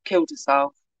killed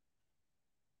herself.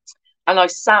 And I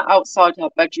sat outside her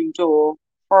bedroom door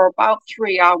for about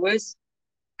 3 hours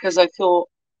because I thought,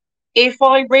 if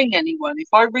I ring anyone, if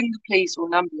I ring the police or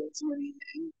an ambulance or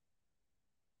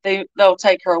anything, they'll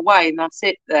take her away, and that's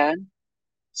it then.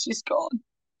 She's gone.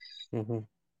 Mm-hmm.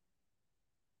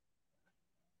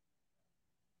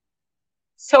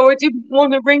 So I didn't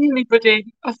want to ring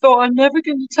anybody. I thought, I'm never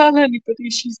going to tell anybody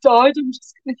she's died. I'm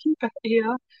just going to keep it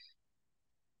here.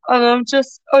 And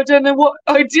I don't know what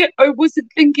I did. I wasn't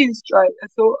thinking straight. I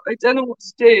thought, I don't know what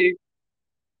to do.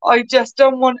 I just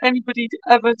don't want anybody to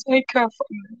ever take her from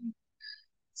me.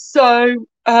 So,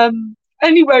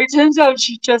 anyway, it turns out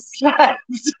she just slept.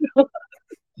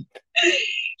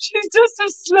 She's just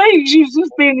asleep. She's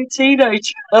just being a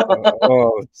teenager.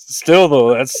 Oh, still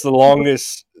though, that's the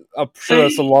longest. I'm sure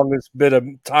that's the longest bit of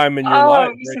time in your life,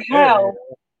 Oh, it was right hell.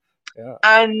 there. Yeah.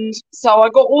 And so I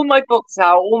got all my books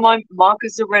out, all my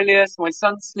Marcus Aurelius, my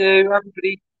Sun Tzu,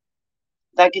 everybody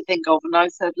they could think of. And I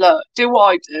said, look, do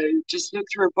what I do. Just look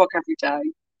through a book every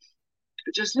day.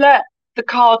 Just let the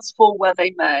cards fall where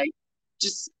they may.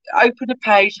 Just open a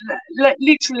page,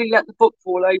 literally let the book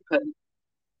fall open.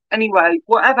 Anyway,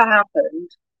 whatever happened,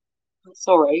 I'm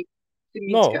sorry, didn't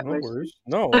mean to No, get no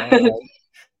emotional. worries.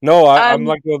 No, I'm um,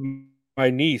 like with my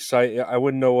niece. I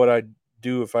wouldn't know what I'd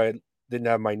do if I didn't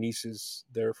have my nieces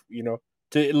there.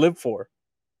 To live for.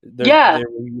 yeah, They're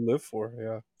what you live for.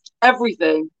 Yeah.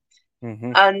 everything.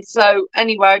 Hmm. And so,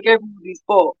 anyway, I gave her all these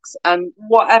books, and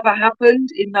whatever happened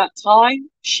in that time,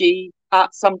 she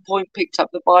at some point picked up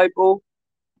the Bible.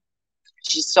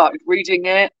 She started reading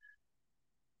it,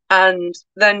 and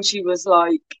then she was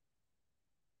like,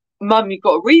 Mum, you've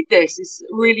got to read this. It's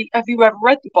really, have you ever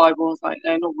read the Bible? I was like,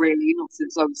 no, not really, not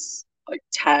since I was like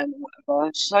 10 or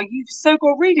whatever. She's like, you've so got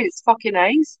to read it. It's fucking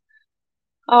ace.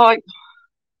 Oh,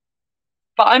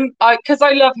 because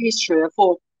I love history. I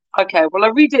thought, okay, well, I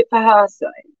read it for her sake.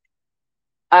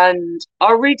 And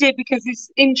I read it because it's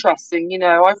interesting.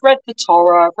 I've read the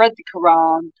Torah, I've read the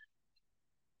Quran,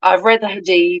 I've read the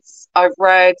Hadiths, I've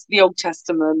read the Old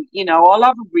Testament. I'll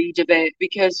have a read of it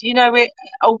because, it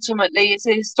ultimately it's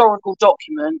a historical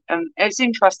document and it's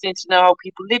interesting to know how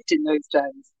people lived in those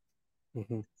days.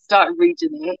 Hmm. Started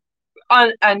reading it.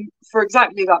 And for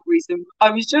exactly that reason, I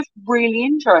was just really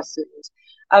interested.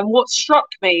 And what struck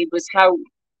me was how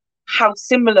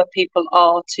similar people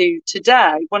are to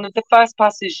today. One of the first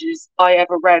passages I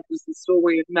ever read was the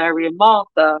story of Mary and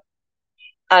Martha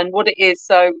and what it is.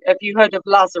 So, have you heard of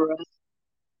Lazarus?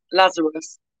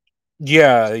 Lazarus.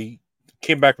 Yeah, he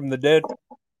came back from the dead.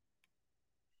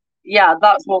 Yeah,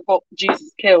 that's what got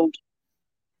Jesus killed.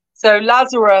 So,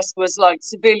 Lazarus was like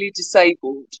severely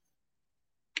disabled.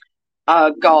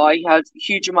 Guy had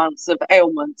huge amounts of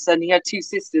ailments, and he had two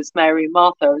sisters, Mary and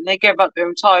Martha, and they gave up their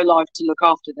entire life to look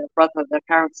after their brother. Their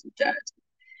parents were dead.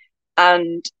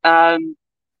 And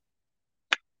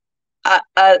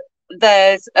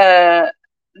there's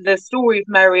the story of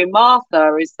Mary and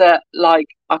Martha is that, like,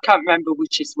 I can't remember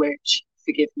which is which,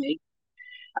 forgive me.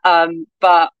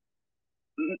 But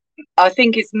I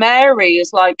think it's Mary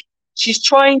is like, she's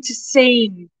trying to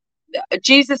seem,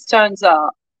 Jesus turns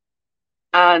up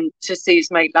and to see his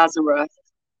mate Lazarus.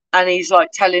 And he's like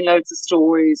telling loads of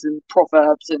stories and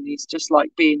proverbs, and he's just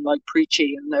like being like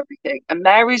preachy and everything. And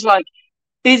Mary's like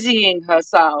busying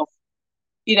herself,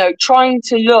 trying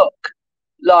to look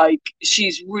like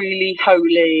she's really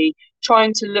holy,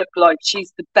 trying to look like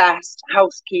she's the best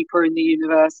housekeeper in the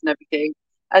universe and everything.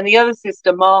 And the other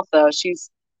sister, Martha, she's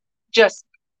just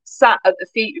sat at the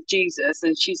feet of Jesus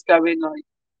and she's going like,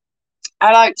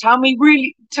 tell me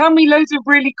loads of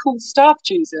really cool stuff,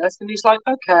 Jesus. And he's like,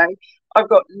 okay, I've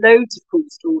got loads of cool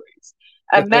stories.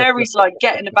 And Mary's like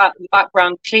getting about in the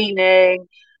background, cleaning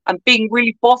and being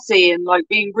really bossy and like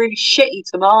being really shitty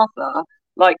to Martha.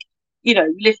 Like,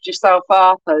 lift yourself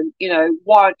up and,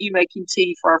 why aren't you making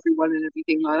tea for everyone and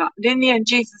everything like that. And in the end,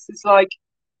 Jesus is like,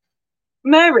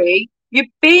 Mary, you're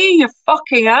being a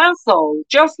fucking asshole.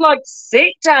 Just like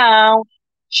sit down,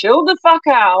 chill the fuck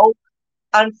out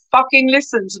and fucking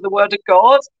listen to the word of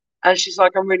God. And she's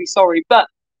like, I'm really sorry. But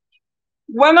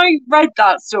when I read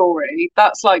that story,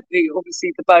 that's like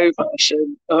obviously the Bow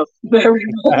version of Mary.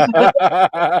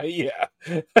 Yeah.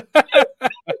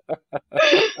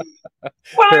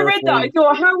 When I read that, I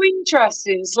thought, how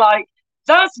interesting. It's like,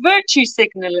 that's virtue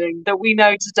signaling that we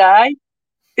know today,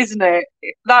 isn't it?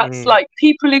 That's like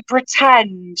people who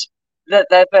pretend that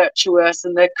they're virtuous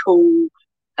and they're cool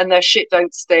and their shit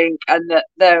don't stink and that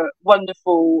they're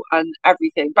wonderful and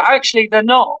everything. But actually, they're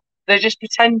not. They're just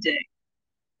pretending.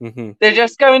 Mm-hmm. They're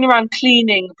just going around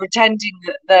cleaning, pretending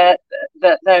that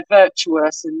they're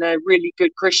virtuous and they're really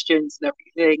good Christians and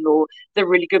everything, or they're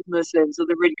really good Muslims, or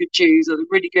they're really good Jews, or they're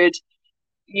really good,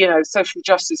 social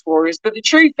justice warriors. But the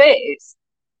truth is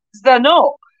they're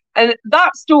not. And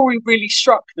that story really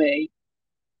struck me.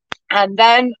 And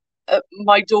then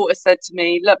my daughter said to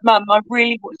me, look, Mum,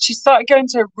 she started going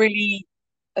to a really,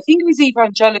 I think it was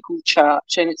evangelical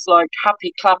church, and it's like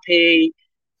happy clappy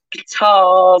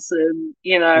guitars and,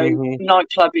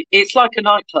 nightclub. It's like a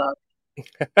nightclub.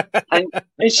 and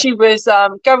she was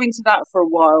going to that for a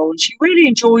while and she really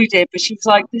enjoyed it, but she was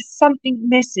like, there's something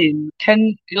missing.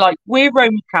 We're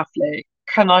Roman Catholic.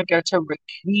 can I go to,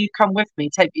 can you come with me,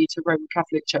 take me to Roman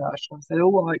Catholic Church? And I said,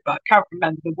 all right, but I can't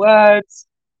remember the words.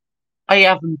 I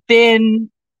haven't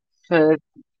been for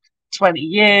 20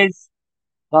 years.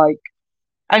 Like,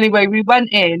 anyway, we went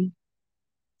in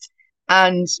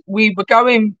and we were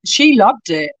going, she loved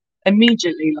it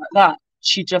immediately like that.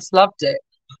 She just loved it.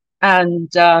 And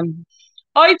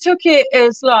I took it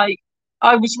as like,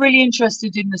 I was really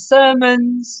interested in the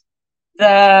sermons.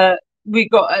 We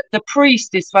got the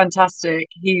priest is fantastic.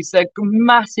 He's a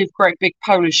massive, great big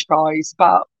Polish guy. He's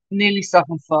about nearly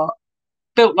 7 foot,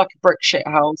 built like a brick shit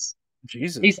house.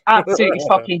 Jesus. He's absolutely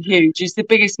fucking huge. He's the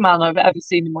biggest man I've ever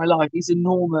seen in my life. He's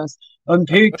enormous. And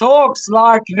he talks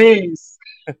like this.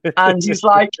 And he's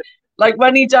like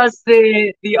when he does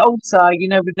the altar, you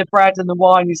know, with the bread and the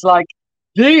wine, he's like,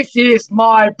 this is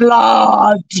my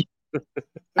blood.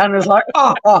 And it's like,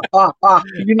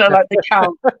 you know, like the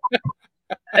count.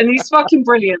 And he's fucking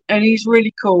brilliant. And he's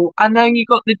really cool. And then you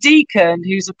got the deacon,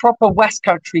 who's a proper West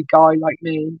Country guy like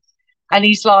me. And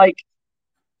he's like,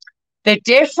 the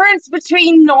difference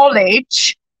between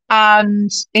knowledge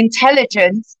and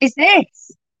intelligence is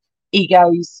this. He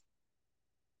goes,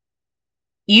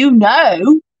 you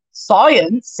know,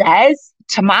 science says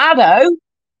tomato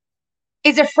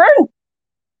is a fruit,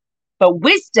 but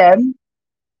wisdom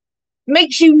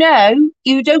makes you know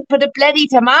you don't put a bloody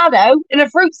tomato in a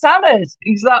fruit salad.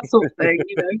 He's that sort of thing,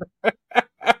 you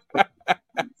know.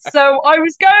 So I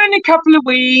was going a couple of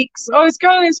weeks.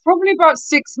 It's probably about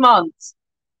 6 months.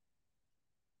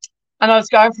 And I was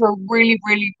going for a really,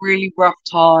 really, really rough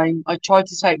time. I tried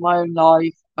to take my own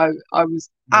life. I was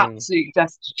absolutely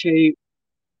destitute.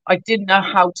 I didn't know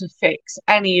how to fix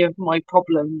any of my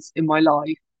problems in my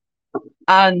life.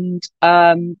 And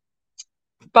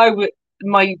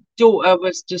my daughter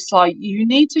was just like, you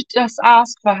need to just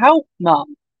ask for help,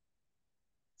 Mum.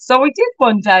 So I did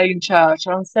one day in church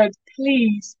and I said,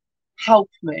 please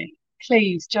help me.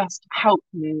 Please just help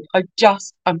me.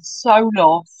 I'm so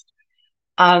lost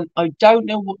and I don't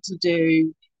know what to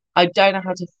do. I don't know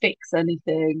how to fix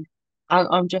anything. And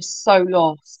I'm just so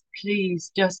lost.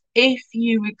 Please, just if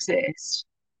you exist,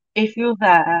 if you're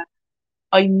there,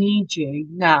 I need you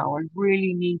now. I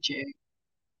really need you.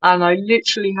 And I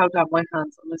literally held out my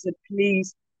hands and I said,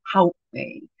 please help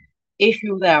me. If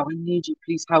you're there, I need you.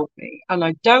 Please help me. And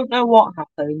I don't know what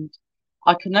happened.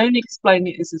 I can only explain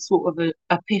it as a sort of an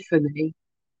epiphany.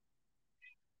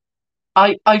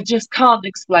 I just can't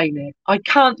explain it. I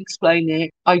can't explain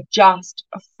it. I just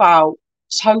felt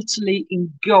totally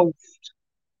engulfed.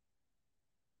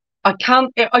 I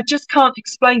just can't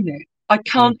explain it. I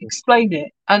can't explain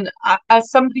it. And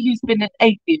as somebody who's been an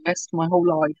atheist my whole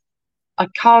life, I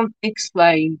can't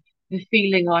explain the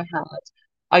feeling I had.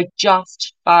 I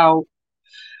just felt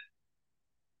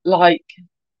like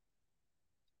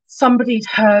somebody'd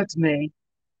heard me.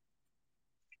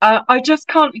 I just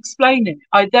can't explain it.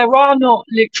 There are not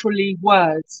literally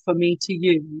words for me to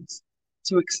use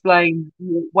to explain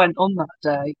what went on that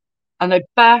day. And I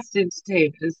burst into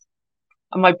tears.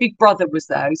 And my big brother was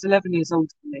there. He's 11 years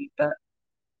older than me, but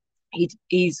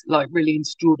he's like really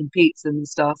into Jordan Peterson and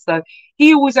stuff. So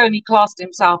he always only classed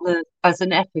himself as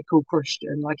an ethical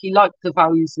Christian. Like he liked the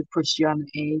values of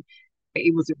Christianity, but he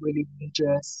wasn't really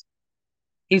religious.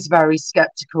 He's very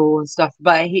skeptical and stuff.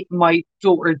 But my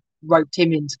daughter roped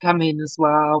him in to come in as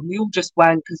well. We all just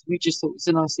went because we just thought it was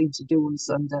a nice thing to do on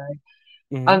Sunday.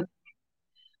 Mm-hmm.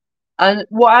 And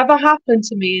whatever happened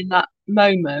to me in that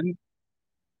moment,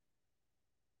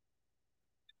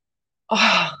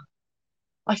 I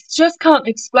just can't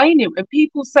explain it. When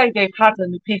people say they've had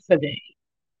an epiphany,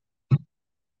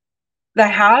 they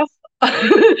have.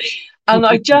 And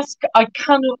I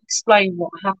cannot explain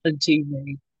what happened to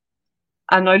me.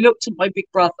 And I looked at my big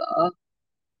brother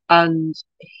and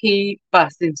he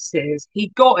burst into tears. He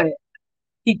got it.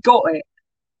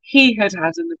 He had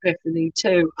an epiphany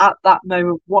too at that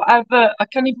moment. Whatever, I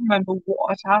can't even remember what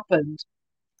had happened.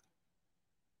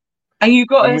 And you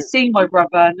got to see my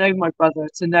brother, know my brother,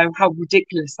 to know how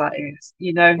ridiculous that is.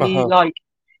 You know,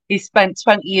 he spent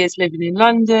 20 years living in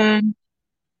London.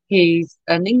 He's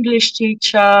an English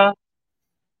teacher.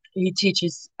 He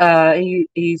teaches,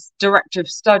 he's director of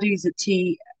studies at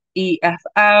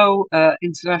TEFL,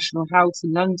 International House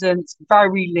in London. It's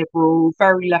very liberal,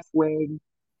 very left wing.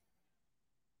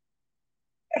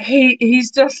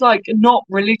 He's just like not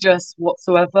religious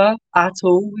whatsoever at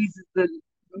all. He's the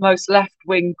most left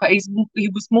wing, but he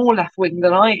was more left wing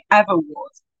than I ever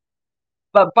was.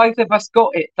 But both of us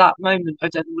got it that moment. I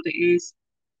don't know what it is.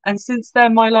 And since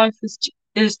then, my life has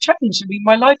changed. I mean,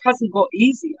 my life hasn't got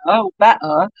easier or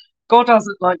better. God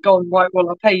hasn't like gone, right, well,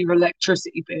 I'll pay your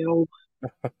electricity bill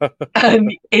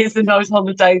and here's a nice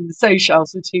holiday in the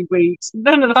Seychelles for 2 weeks.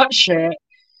 None of that shit.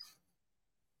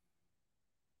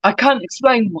 I can't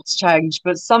explain what's changed,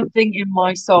 but something in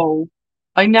my soul.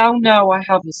 I now know I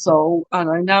have a soul, and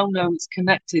I now know it's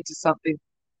connected to something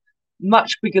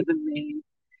much bigger than me.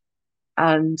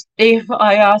 And if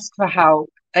I ask for help,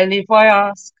 and if I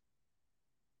ask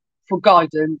for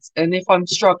guidance, and if I'm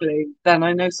struggling, then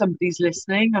I know somebody's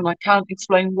listening, and I can't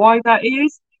explain why that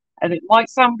is. And it might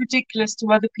sound ridiculous to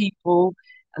other people,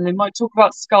 and they might talk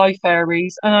about sky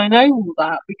fairies, and I know all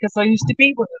that because I used to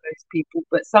be one of those people,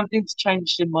 but something's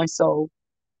changed in my soul.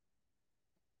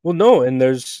 Well, no, and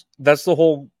that's the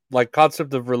whole like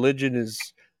concept of religion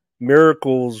is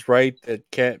miracles, right? That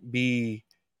can't be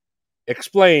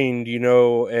explained,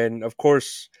 and of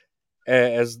course,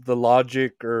 as the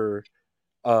logic or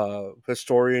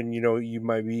historian, you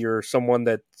might be, or someone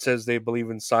that says they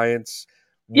believe in science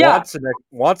Yeah,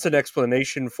 wants an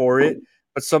explanation for it,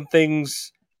 but some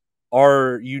things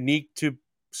are unique to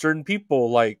certain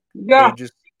people, like they yeah.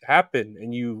 just happen,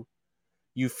 and you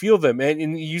feel them.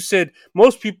 And you said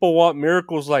most people want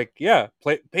miracles, like, yeah,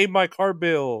 pay my car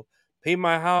bill, pay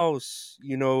my house,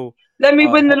 Let me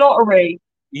win the lottery.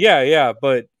 yeah,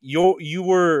 but you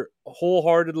were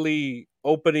wholeheartedly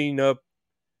opening up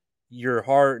your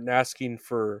heart and asking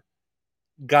for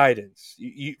guidance,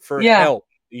 for Yeah. help,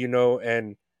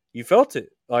 and you felt it.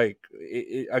 Like,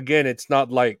 again, it's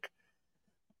not like,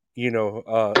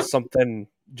 something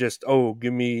just, oh,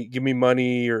 give me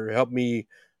money or help me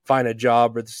find a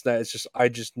job or this, that. It's just, I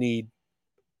just need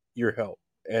your help,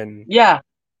 and Yeah.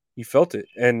 you felt it.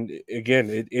 And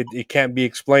again, it can't be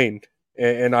explained,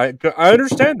 and I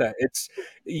understand that.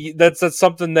 That's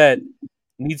something that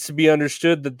needs to be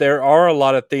understood, that there are a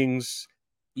lot of things,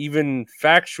 even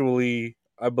factually,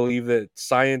 I believe, that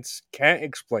science can't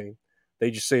explain.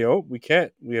 They just say, oh, we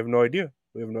can't, we have no idea,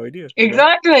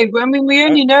 Exactly. I mean, we Uh,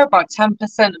 only know about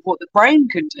 10% of what the brain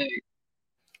can do.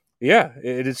 yeah,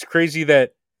 it is crazy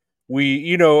that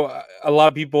we, a lot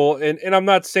of people, and I'm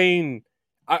not saying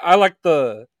I like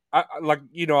I like,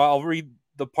 I'll read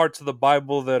the parts of the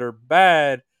Bible that are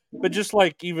bad, but just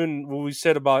like even what we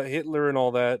said about Hitler and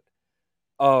all that,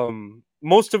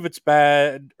 most of it's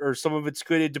bad or some of it's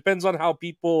good. It depends on how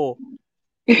people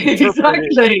interpret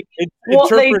it, Exactly. What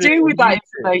they interpret it do and with that use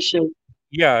it. information.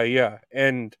 Yeah,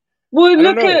 and Well,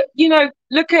 I don't know.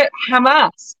 look at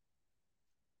Hamas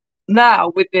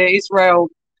now with the Israel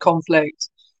conflict.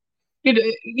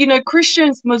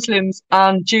 Christians, Muslims,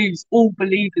 and Jews all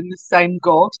believe in the same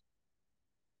God.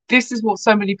 This is what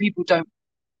so many people don't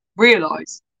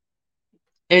realize,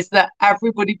 is that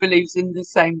everybody believes in the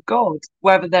same God,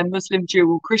 whether they're Muslim,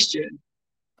 Jew, or Christian.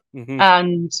 Hmm.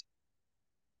 And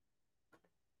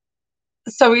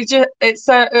so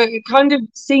it kind of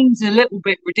seems a little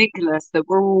bit ridiculous that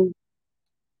we're all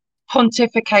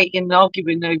pontificating and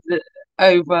arguing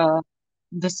over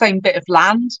the same bit of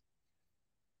land.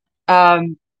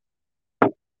 Um,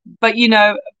 but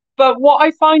but what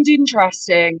I find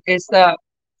interesting is that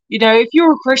if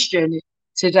you're a Christian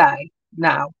today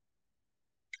now,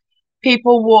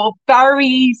 people will very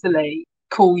easily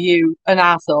call you an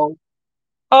asshole.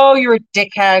 Oh, you're a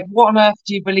dickhead. What on earth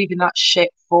do you believe in that shit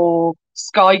for?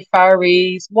 Sky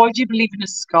fairies. Why do you believe in a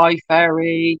sky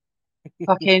fairy?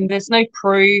 Fucking, there's no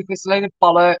proof. It's a load of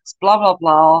bollocks. Blah blah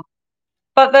blah.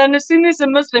 But then, as soon as a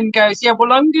Muslim goes, yeah,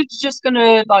 well, just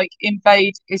gonna like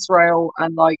invade Israel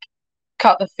and like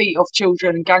cut the feet off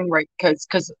children and gang rape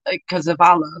because of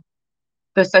Allah,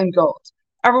 the same God.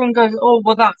 Everyone goes, oh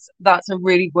well, that's a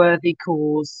really worthy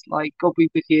cause. Like, God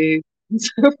be with you.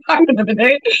 So, hang on a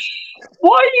minute.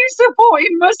 Why are you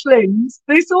supporting Muslims?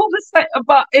 This all the same.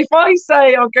 But if I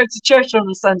say I'll go to church on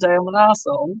a Sunday, I'm an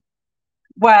arsehole.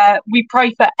 Where we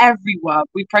pray for everyone,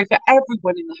 we pray for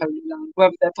everyone in the Holy Land,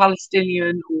 whether they're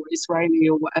Palestinian or Israeli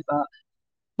or whatever.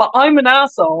 But I'm an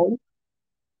asshole.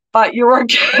 But you're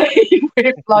okay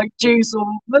with like Jews or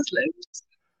Muslims.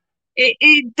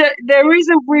 There is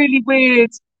a really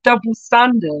weird double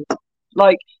standard.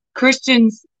 Like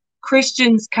Christians,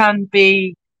 Christians can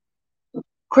be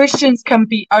Christians can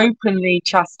be openly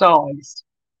chastised.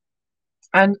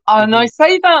 And I Hmm.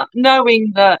 say that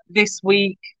knowing that this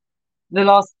week, the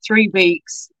last 3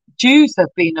 weeks, Jews have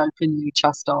been openly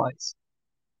chastised.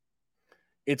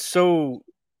 It's so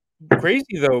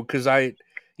crazy though, because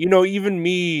even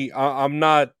me, I'm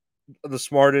not the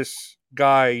smartest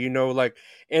guy, like,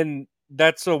 and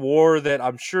that's a war that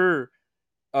I'm sure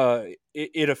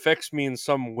it affects me in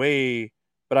some way,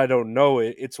 but I don't know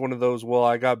it. It's one of those, well,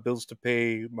 I got bills to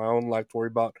pay, my own life to worry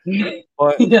about.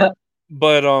 But Yeah.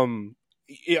 but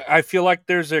I feel like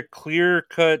there's a clear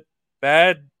cut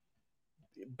bad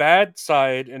bad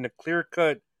side and a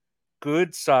clear-cut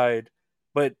good side,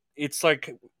 but it's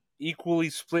like equally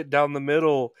split down the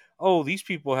middle. Oh, these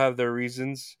people have their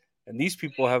reasons, and these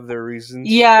people have their reasons.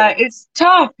 Yeah, it's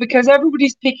tough because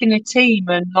everybody's picking a team,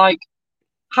 and like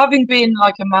having been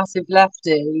like a massive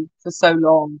lefty for so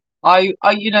long,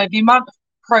 the amount of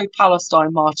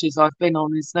pro-Palestine marches I've been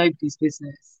on is nobody's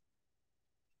business.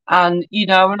 And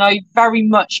and I very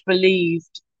much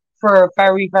believed for a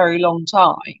very, very long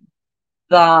time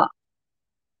that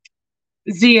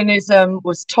Zionism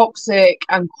was toxic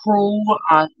and cruel,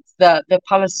 and that the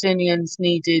Palestinians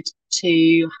needed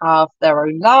to have their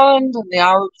own land and the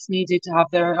Arabs needed to have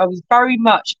their own. I was very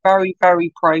much very,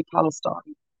 very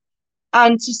pro-Palestine.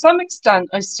 And to some extent,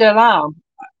 I still am.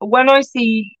 When I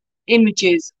see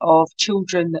images of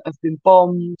children that have been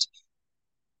bombed,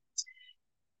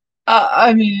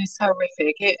 I mean, it's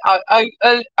horrific.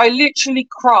 I literally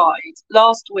cried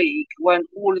last week when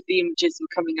all of the images were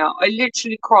coming out. I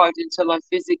literally cried until I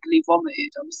physically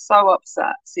vomited. I was so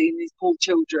upset seeing these poor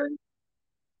children.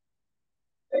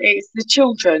 It's the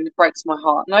children that breaks my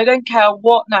heart. And I don't care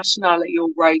what nationality or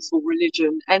race or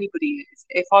religion anybody is.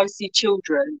 If I see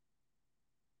children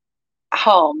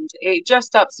harmed, it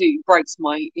just absolutely breaks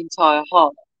my entire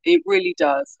heart. It really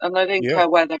does. And I don't care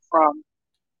where they're from.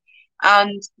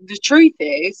 And the truth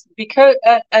is, because,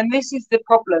 and this is the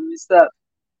problem, is that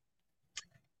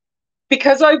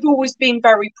because I've always been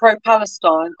very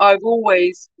pro-Palestine,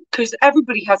 because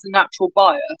everybody has a natural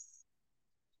bias.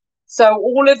 So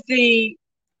all of the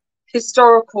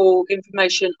historical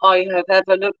information I have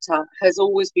ever looked at has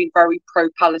always been very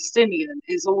pro-Palestinian.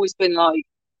 It's always been like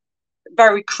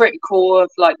very critical of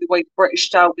like the way the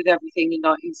British dealt with everything in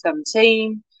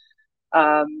 1917,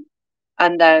 and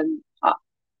then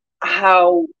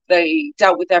how they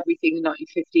dealt with everything in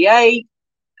 1958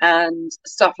 and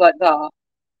stuff like that.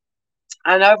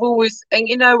 And I've always, and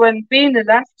when being a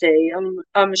lefty,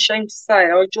 I'm ashamed to say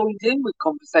I joined in with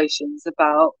conversations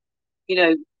about,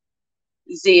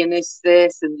 Zionists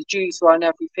this and the Jews run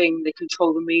everything, they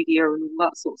control the media and all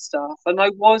that sort of stuff. And I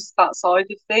was that side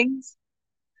of things.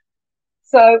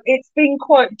 So it's been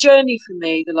quite a journey for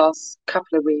me the last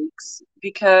couple of weeks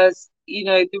because,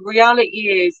 the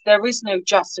reality is there is no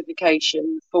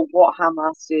justification for what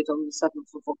Hamas did on the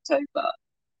 7th of October.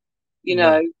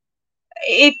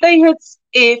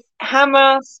 If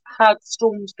Hamas had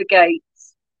stormed the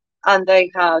gates and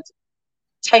they had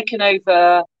taken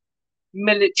over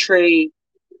military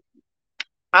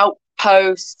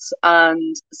outposts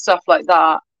and stuff like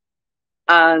that,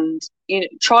 and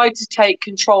tried to take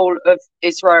control of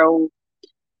Israel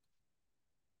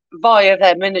via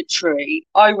their military,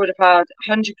 I would have had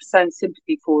 100%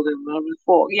 sympathy for them. I would have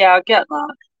thought, yeah, I get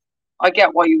that. I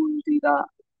get why you want to do that.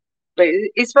 But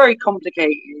it's very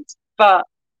complicated. But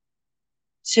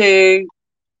to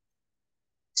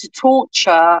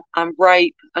torture and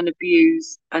rape and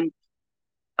abuse and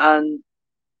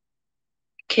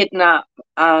kidnap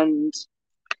and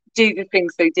do the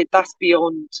things they did, that's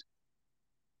beyond.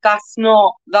 That's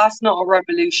not a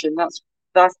revolution. That's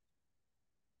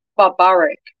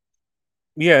barbaric.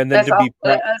 Yeah, and then to be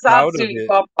that's proud absolutely of it.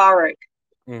 Barbaric.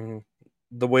 Mm-hmm.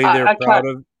 The way they're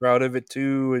proud of it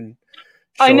too, and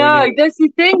I know that's the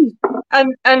thing,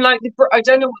 and like I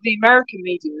don't know what the American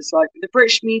media is like, but the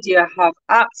British media have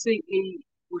absolutely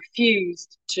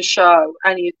refused to show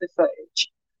any of the footage.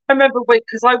 I remember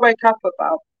because I wake up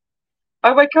about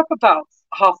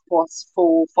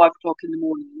 4:30, 5 o'clock in the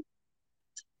morning.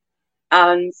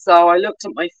 And so I looked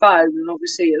at my phone, and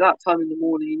obviously at that time in the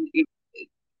morning,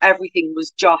 everything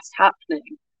was just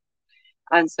happening.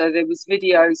 And so there was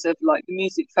videos of like the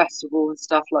music festival and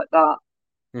stuff like that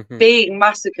being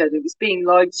massacred. It was being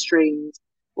live streamed.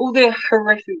 All the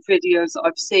horrific videos that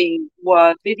I've seen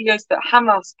were videos that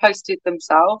Hamas posted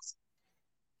themselves.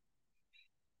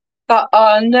 But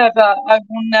I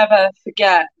will never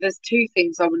forget. There's two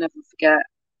things I will never forget.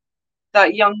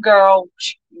 That young girl,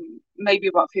 maybe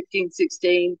about 15,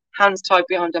 16, hands tied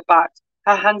behind her back.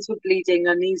 Her hands were bleeding,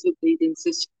 her knees were bleeding,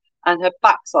 and her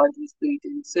backside was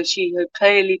bleeding. So she had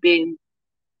clearly been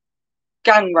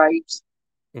gang raped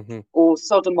or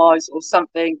sodomized or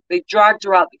something. They dragged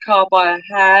her out the car by her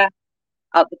hair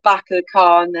at the back of the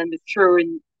car, and then they threw her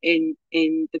in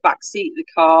the back seat of the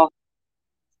car,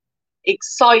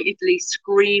 excitedly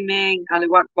screaming,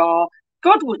 Allahu Akbar.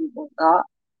 God wouldn't want that.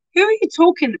 Who are you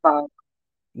talking about?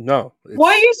 No.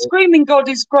 Why are you screaming God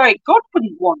is great? God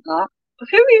wouldn't want that.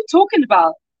 Who are you talking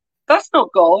about? That's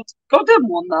not God. God doesn't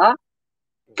want that.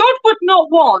 God would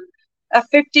not want a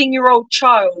 15-year-old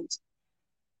child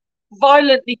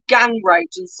violently gang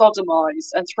raped and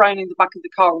sodomized and thrown in the back of the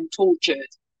car and tortured.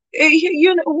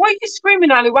 You know, why are you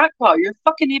screaming Allahu Akbar? You're a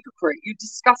fucking hypocrite. You're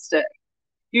disgusting.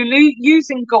 You're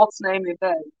using God's name in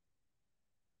vain.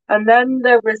 And then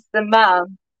there was the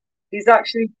man. He's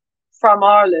actually from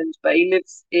Ireland, but he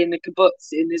lives in a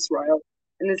kibbutz in Israel.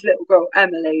 And his little girl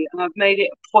Emily, and I've made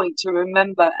it a point to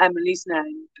remember Emily's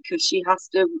name because she has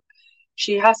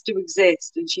to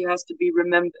exist and she has to be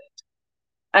remembered.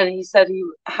 And he said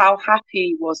how happy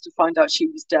he was to find out she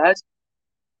was dead,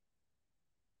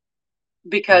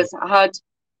 because had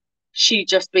she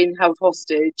just been held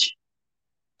hostage,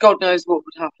 God knows what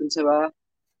would happen to her.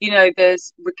 You know,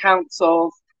 there's recounts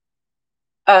of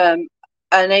an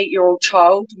 8-year-old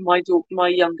child. My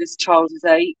youngest child is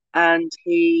 8, and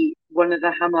one of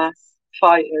the Hamas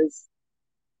fighters,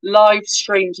 live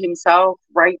streamed himself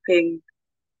raping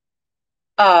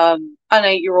an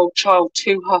 8-year-old child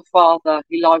to her father.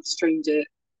 He live streamed it.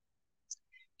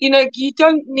 You know, you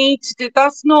don't need to do.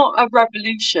 That's not a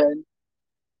revolution.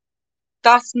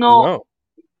 That's not. No.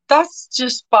 That's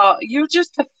just. But you're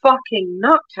just a fucking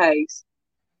nutcase.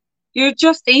 You're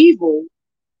just evil.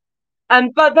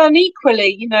 But then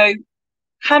equally, you know,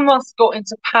 Hamas got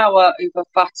into power over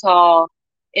Fatah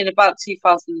in about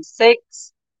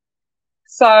 2006.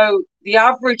 So the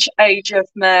average age of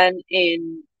men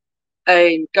in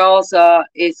Gaza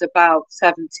is about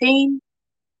 17.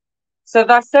 So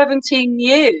that's 17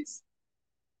 years.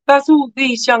 That's all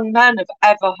these young men have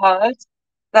ever heard.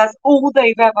 That's all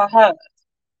they've ever heard,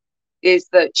 is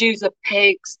that Jews are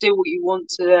pigs, do what you want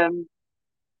to them,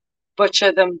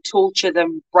 butcher them, torture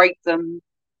them, rape them.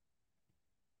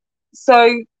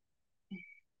 So,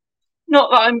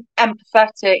 not that I'm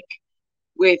empathetic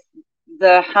with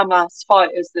the Hamas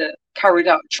fighters that carried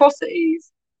out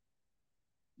atrocities,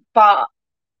 but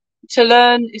to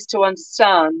learn is to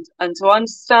understand, and to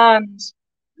understand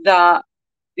that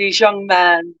these young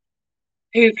men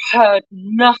who've heard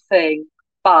nothing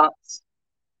but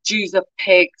Jews are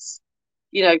pigs,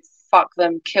 you know, fuck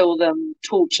them, kill them,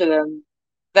 torture them,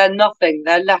 they're nothing,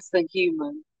 they're less than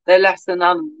human, they're less than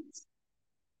animals.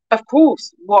 Of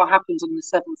course, what happens on the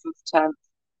 7th of the 10th?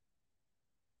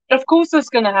 Of course that's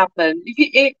going to happen.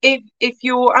 If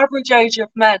your average age of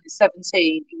men is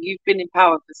 17 and you've been in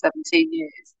power for 17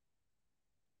 years,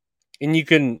 and you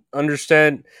can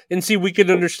understand and see, we can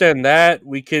understand that.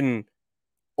 We can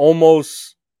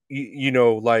almost, you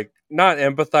know, like, not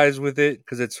empathize with it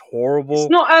because it's horrible. it's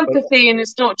not But, empathy and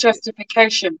it's not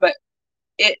justification, but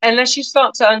unless you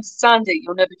start to understand it,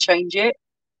 you'll never change it.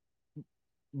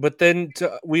 but then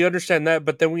we understand that,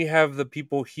 but then we have the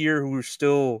people here who are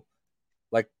still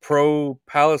like pro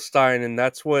Palestine, and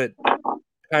that's what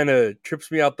kind of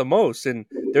trips me out the most. And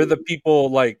they're the people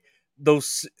like the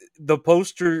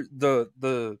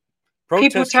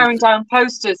People tearing protesters, down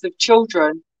posters of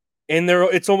children. and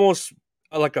it's almost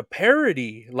like a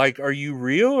parody. Like, are you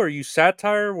real? Are you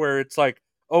satire? Where it's like,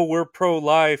 oh, we're pro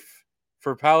life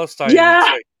for Palestine, and it's Yeah,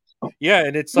 like, yeah,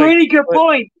 and it's like, really good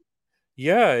point.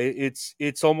 yeah,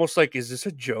 it's almost like, is this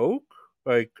a joke?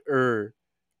 Like, or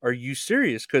are you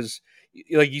serious? Because,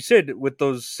 like you said, with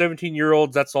those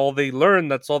 17-year-olds, that's all they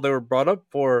learned. That's all they were brought up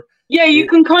for. Yeah, you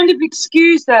can kind of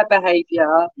excuse their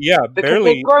behaviour Yeah, because they've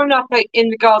barely. grown up in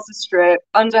the Gaza Strip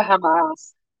under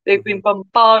Hamas. They've been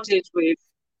bombarded with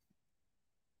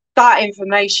that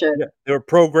information. Yeah, they were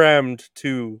programmed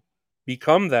to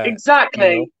become that.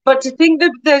 Exactly. You know? But to think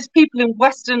that there's people in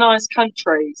westernized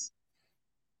countries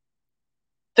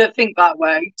that think that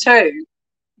way too.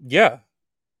 Yeah,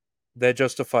 that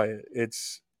justify it.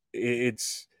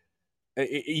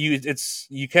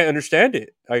 You can't understand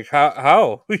it. Like,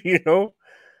 how you know?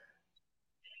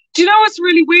 Do you know what's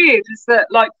really weird is that,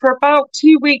 like, for about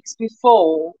 2 weeks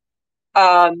before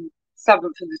 7th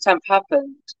of the 10th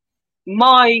happened,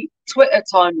 my Twitter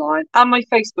timeline and my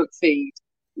Facebook feed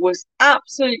was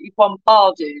absolutely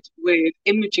bombarded with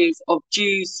images of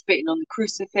Jews spitting on the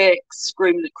crucifix,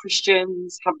 screaming at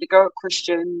Christians, having to go at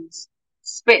Christians,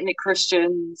 spitting at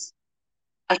Christians,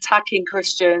 attacking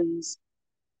Christians.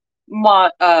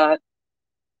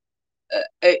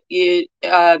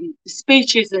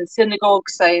 Speeches in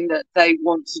synagogues saying that they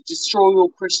want to destroy all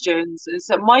Christians. And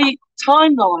so my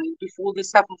timeline before the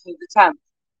 7th of the 10th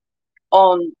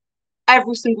on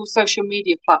every single social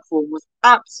media platform was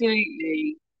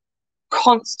absolutely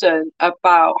constant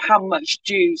about how much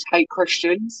Jews hate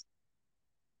Christians.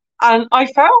 And I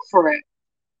fell for it.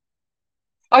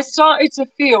 I started to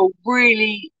feel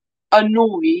really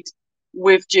annoyed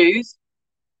with Jews.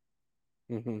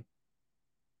 Mm-hmm.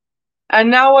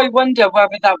 And now I wonder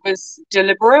whether that was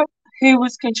deliberate. Who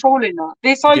was controlling that?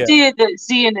 This idea that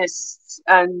Zionists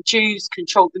and Jews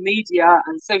control the media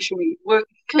and social media, well,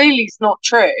 clearly it's not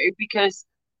true, because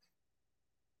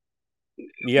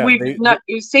Yeah,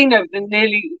 We've seen over the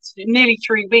nearly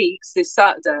 3 weeks this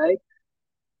Saturday.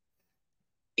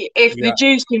 If the yeah.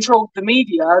 Jews controlled the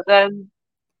media, then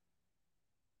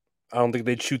I don't think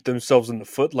they'd shoot themselves in the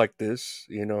foot like this,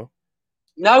 you know.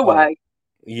 no Uh, way.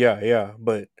 yeah,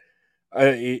 but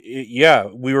yeah,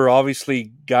 we were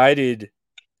obviously guided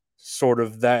sort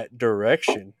of that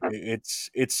direction. It's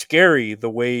scary the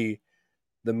way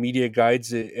the media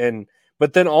guides it, and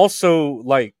but then also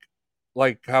like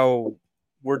how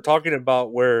we're talking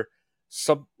about where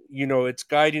some it's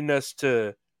guiding us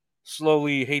to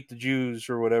slowly hate the Jews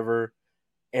or whatever,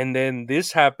 and then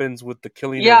this happens with the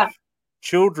killing of Yeah,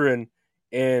 children,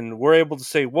 and we're able to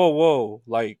say, whoa,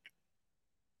 like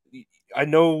I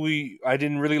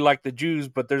didn't really like the Jews,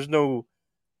 but there's no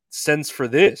sense for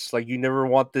this. Like, you never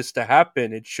want this to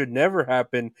happen. It should never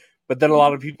happen. But then a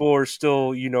lot of people are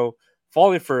still,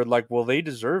 falling for it. Like, well, they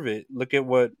deserve it. Look at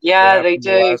what yeah, they happened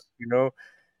the do. last,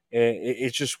 And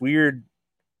it's just weird.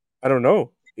 I don't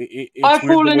know. It's I've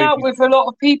weird the fallen way out people. with a lot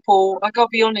of people. I gotta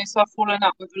be honest. I've fallen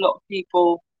out with a lot of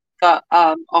people that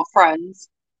are friends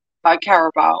that I care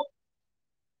about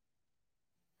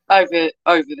over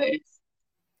this.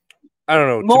 I don't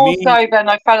know. To More me, so than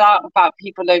I fell out about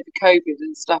people over COVID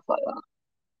and stuff like that.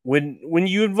 when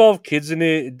you involve kids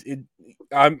in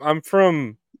I'm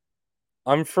from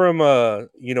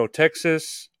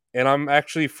Texas, and I'm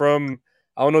actually from.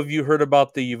 I don't know if you heard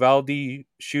about the Uvalde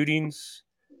shootings.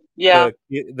 Yeah.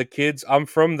 The kids. I'm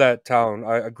from that town.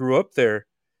 I grew up there,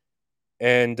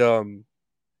 and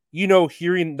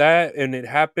hearing that and it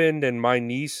happened, and my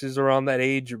niece is around that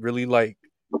age. It really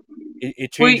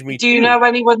it changed me Do you too. know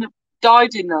anyone that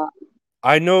died in that?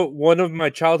 I know one of my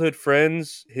childhood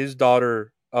friends. His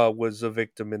daughter was a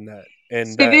victim in that, and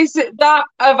So that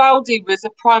Uvalde was a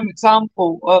prime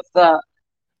example of that.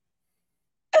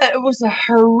 It was a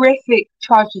horrific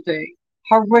tragedy.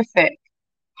 Horrific.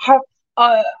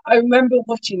 I remember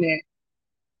watching it,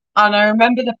 and I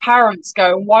remember the parents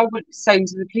going, "Why wouldn't saying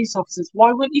to the police officers,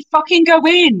 why wouldn't you fucking go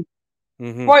in?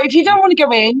 hmm Right, if you don't want to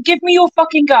go in, give me your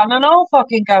fucking gun and I'll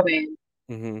fucking go in."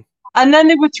 hmm And then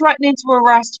they were threatening to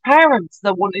arrest parents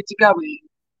that wanted to go in.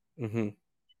 hmm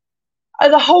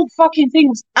The whole fucking thing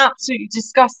was absolutely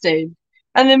disgusting.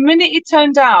 And the minute it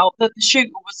turned out that the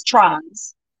shooter was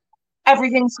trans,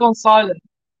 everything's gone silent.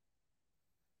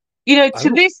 I To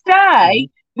don't. this day, Mhm.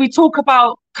 we talk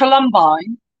about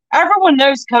Columbine. Everyone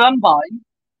knows Columbine.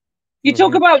 You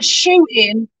talk hmm about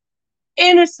shooting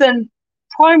innocent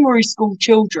primary school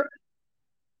children.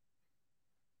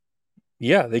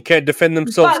 Yeah, they can't defend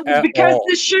themselves But at because all.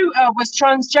 the shooter was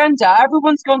transgender,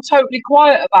 everyone's gone totally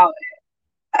quiet about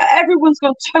it. Everyone's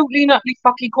gone totally nutty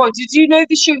fucking quiet. Did you know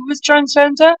the shooter was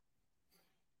transgender?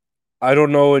 I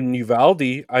don't know in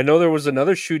Uvalde. I know there was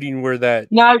another shooting where that.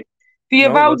 No. The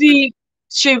No, was it? Uvalde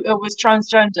shooter was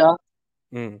transgender.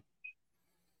 Mm.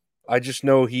 I just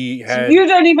know he So had. you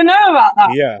don't even know about that.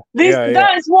 Yeah, This yeah.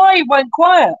 that is why it went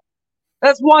quiet.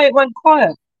 That's why it went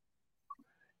quiet.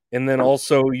 And then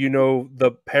also,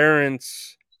 the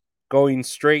parents going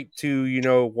straight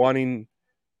to, wanting,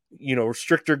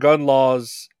 stricter gun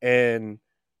laws, and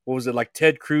what was it, like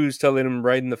Ted Cruz telling him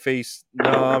right in the face,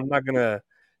 no, I'm not gonna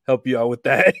help you out with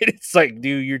that. It's like,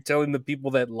 dude, you're telling the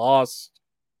people that lost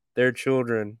their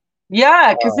children,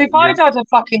 Yeah, because if you're. I'd had a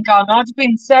fucking gun, I'd have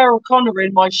been Sarah Connor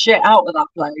in my shit out of that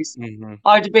place. hmm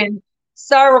I'd have been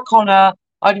Sarah Connor.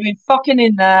 I'd have been fucking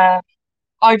in there.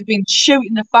 I'd have been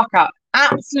shooting the fuck out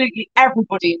absolutely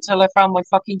everybody until I found my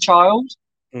fucking child.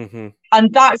 hmm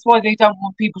And that's why they don't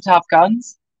want people to have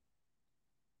guns.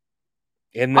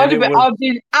 And then it was. I'd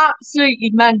been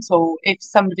absolutely mental if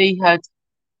somebody had.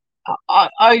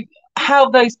 I how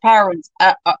those parents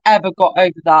ever got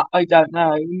over that, I don't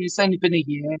know. I mean, it's only been a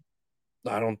year.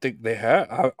 I don't think they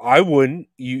have. I wouldn't.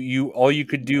 All you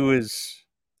could do is,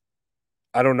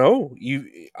 I don't know.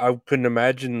 I couldn't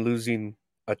imagine losing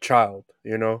a child.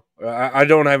 I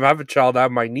don't have a child. I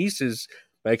have my nieces.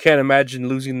 But I can't imagine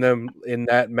losing them in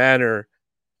that manner,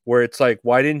 where it's like,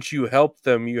 why didn't you help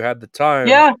them? You had the time.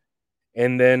 Yeah,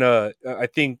 And then I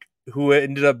think who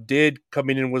ended up did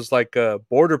coming in was like a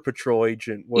border patrol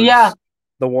agent, yeah, was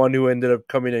the one who ended up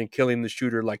coming in and killing the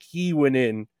shooter. Like, he went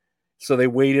in, so they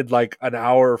waited like an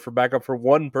hour for backup for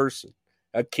one person,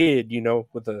 a kid,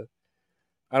 with a.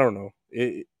 I don't know.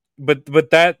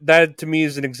 But that to me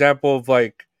is an example of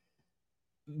like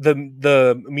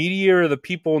the media or the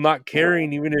people not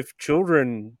caring even if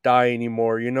children die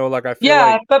anymore. Like, I feel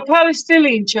yeah. like. But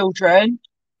Palestinian children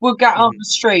will get on Mhm. the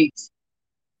streets.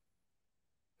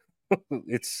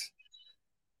 It's.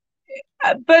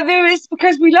 But it's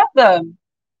because we let them.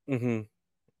 hmm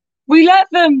We let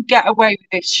them get away with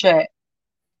this shit.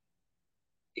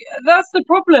 That's the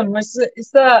problem. Is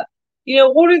that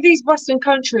all of these Western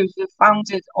countries were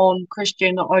founded on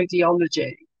Christian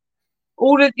ideology.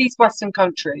 All of these Western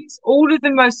countries, all of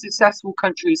the most successful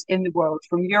countries in the world,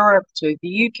 from Europe to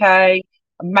the UK,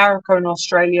 America and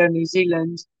Australia, New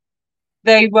Zealand,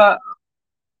 they were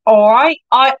all right.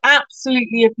 I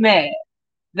absolutely admit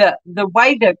that the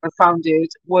way they were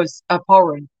founded was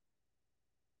abhorrent,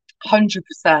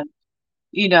 100%.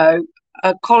 You know,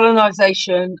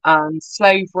 colonization and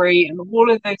slavery and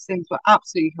all of those things were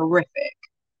absolutely horrific.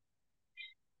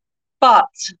 But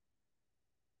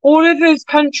all of those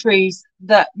countries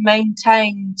that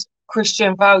maintained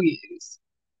Christian values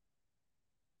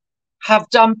have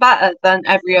done better than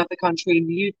every other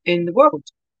country in the world.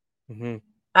 Hmm.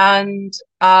 And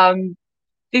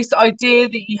this idea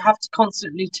that you have to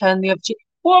constantly turn the other cheek.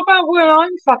 What about when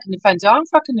I'm fucking offended? I'm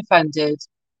fucking offended.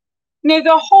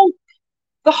 The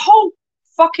whole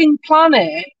fucking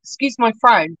planet. Excuse my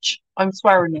French. I'm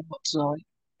swearing a lot tonight.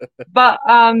 But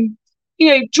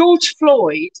George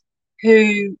Floyd,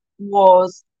 who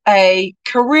was a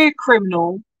career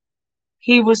criminal,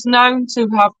 he was known to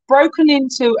have broken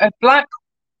into a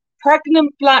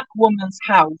pregnant black woman's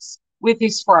house with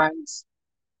his friends.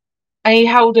 And he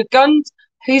held a gun,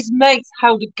 his mates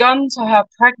held a gun to her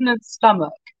pregnant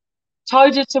stomach,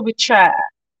 tied her to a chair,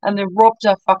 and then robbed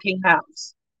her fucking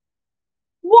house.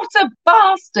 What a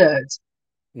bastard!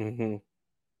 Hmm.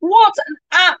 What an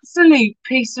absolute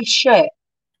piece of shit.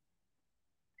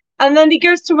 And then he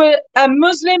goes to a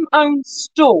Muslim-owned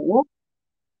store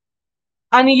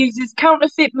and he uses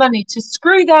counterfeit money to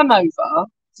screw them over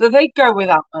so they go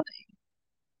without money.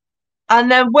 And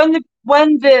then when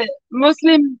the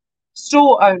Muslim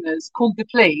store owners called the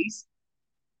police,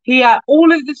 he had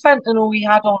all of the fentanyl he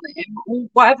had on him, or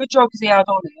whatever drugs he had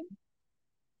on him,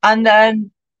 and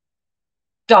then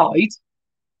died.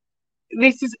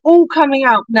 This is all coming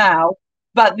out now,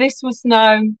 but this was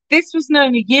known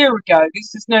a year ago.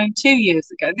 This was known 2 years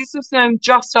ago. This was known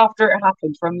just after it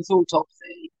happened from his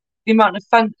autopsy. The amount of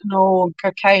fentanyl and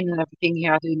cocaine and everything he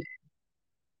had in it.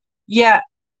 Yet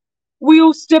we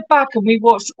all stood back and we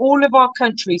watched all of our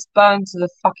countries burn to the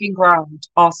fucking ground.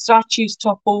 Our statues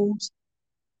toppled.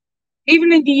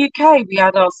 Even in the UK, we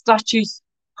had our statues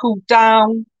pulled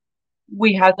down.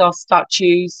 We had our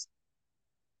statues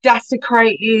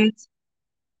desecrated.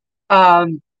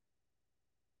 All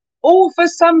for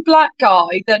some black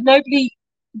guy that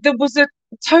was a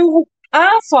total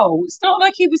asshole. It's not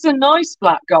like he was a nice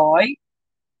black guy.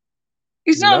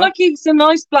 It's not No. like he was a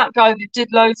nice black guy that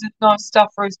did loads of nice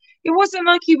stuff for us. It wasn't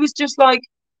like he was just like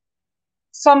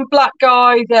some black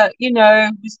guy that,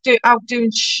 was out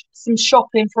doing some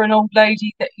shopping for an old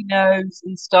lady that he knows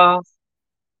and stuff.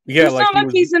 Yeah, It's not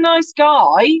like he's a nice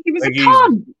guy. He was a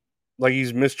cunt. Like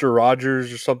he's Mr.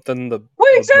 Rogers or something.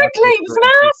 Well, exactly. He was an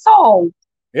asshole.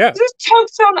 Yeah. He was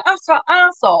total and utter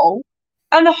asshole.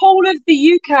 And the whole of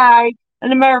the UK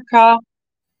and America,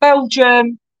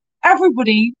 Belgium,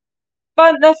 everybody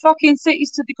burnt their fucking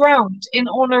cities to the ground in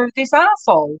honour of this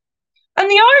asshole. And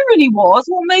the irony was,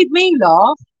 what made me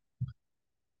laugh,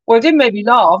 well, it didn't make me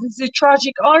laugh, it's a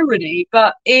tragic irony,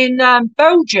 but in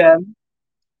Belgium,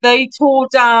 they tore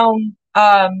down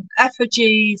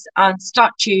effigies and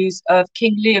statues of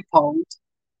King Leopold.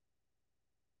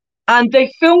 And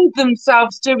they filmed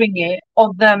themselves doing it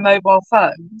on their mobile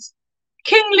phones.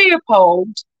 King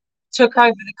Leopold took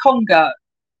over the Congo.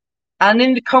 And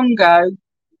in the Congo,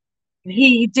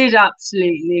 he did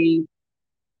absolutely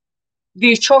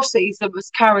the atrocities that was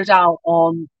carried out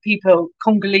on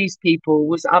Congolese people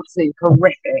was absolutely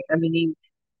horrific. I mean,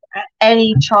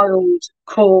 any child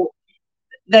caught,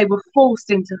 they were forced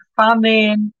into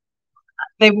famine.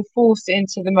 They were forced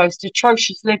into the most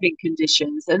atrocious living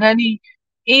conditions. And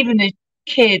even a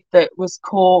kid that was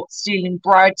caught stealing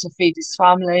bread to feed his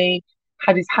family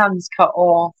had his hands cut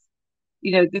off.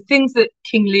 The things that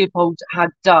King Leopold had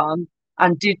done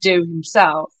and did do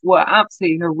himself were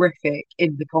absolutely horrific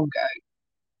in the Congo.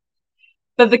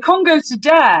 But the Congo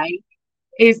today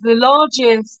is the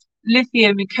largest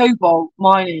lithium and cobalt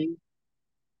mining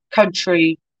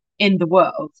country in the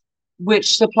world,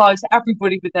 which supplies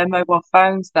everybody with their mobile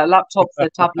phones, their laptops, their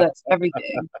tablets,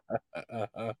 everything.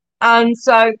 And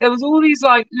so there was all these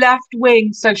like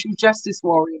left-wing social justice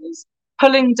warriors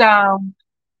pulling down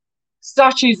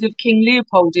statues of King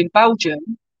Leopold in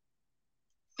Belgium,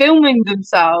 filming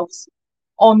themselves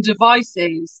on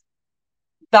devices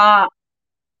that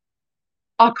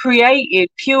are created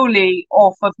purely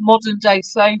off of modern day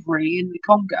slavery in the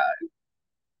Congo.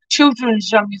 Children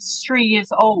as young as 3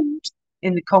 years old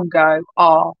in the Congo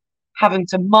are having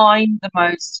to mine the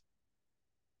most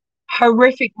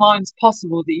horrific mines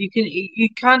possible that you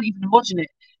can't even imagine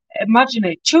it. Imagine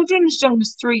it. Children as young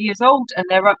as 3 years old and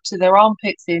they're up to their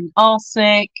armpits in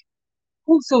arsenic,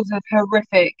 all sorts of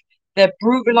horrific. They're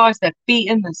brutalized, they're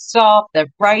beaten, they're starved,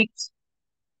 they're raped.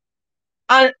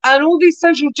 And all these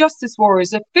social justice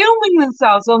warriors are filming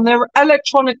themselves on their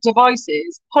electronic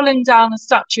devices, pulling down a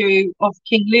statue of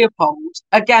King Leopold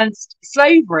against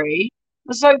slavery.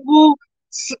 It's like, well,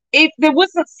 if there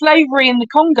wasn't slavery in the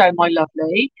Congo, my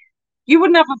lovely, you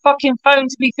wouldn't have a fucking phone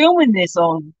to be filming this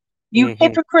on. You Hmm.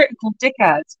 hypocritical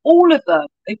dickheads. All of them.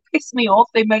 They piss me off.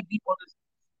 They make me want to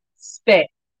spit.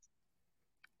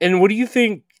 And what do you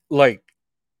think? Like,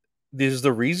 is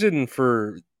the reason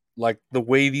for like the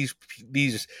way these?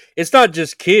 It's not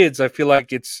just kids. I feel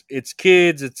like it's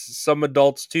kids. It's some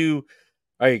adults too.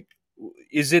 Like,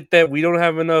 is it that we don't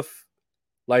have enough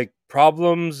like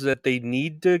problems that they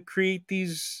need to create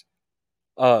these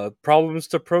problems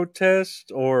to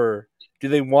protest, or do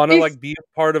they want to It's like be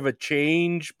a part of a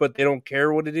change but they don't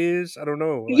care what it is? I don't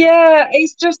know. Like, Yeah,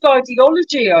 it's just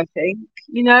ideology, I think,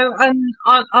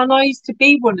 and I used to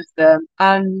be one of them,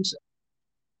 and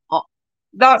uh,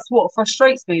 that's what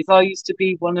frustrates me is I used to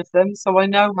be one of them, so I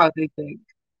know how they think.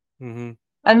 hmm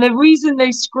And the reason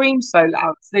they scream so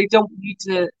loud is they don't want you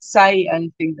to say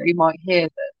anything that you might hear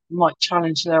that might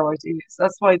challenge their ideas.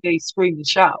 That's why they scream and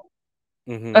shout.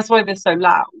 hmm That's why they're so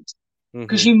loud,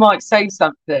 because hmm you might say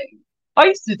something. I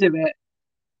used to do it.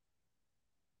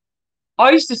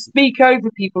 I used to speak over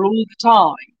people all the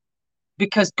time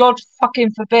because God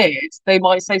fucking forbid they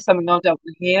might say something I don't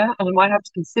want to hear and I might have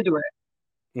to consider it.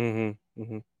 hmm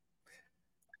hmm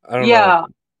I don't know.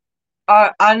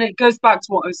 Yeah. And it goes back to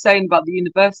what I was saying about the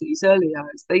universities earlier.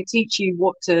 Is they teach you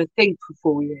what to think for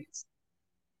 4 years.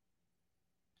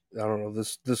 I don't know.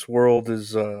 This world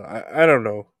is I don't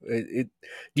know. It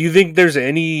do you think there's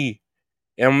any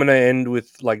I'm gonna end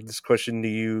with like this question to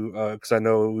you because I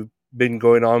know we've been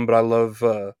going on, but I love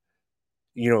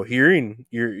hearing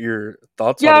your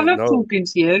thoughts Yeah, on I it. love No, talking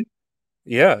to you.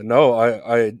 yeah, no,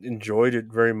 I enjoyed it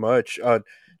very much.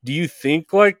 Do you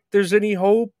think like there's any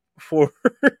hope for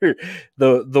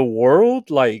the world,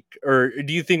 like, or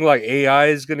do you think like AI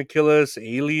is gonna kill us,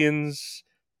 aliens,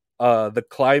 the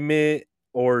climate,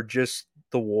 or just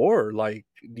the war? Like,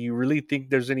 do you really think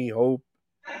there's any hope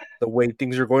the way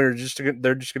things are going, or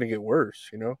they're just gonna get worse?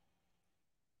 You know?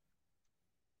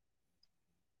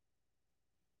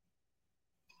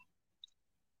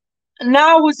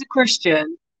 Now, as a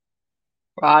Christian,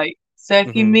 right? So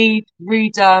if you Mm-hmm.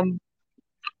 read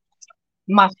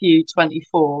Matthew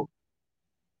 24,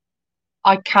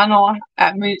 I cannot.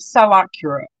 I mean, it's so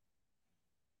accurate.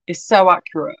 It's so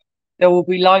accurate. There will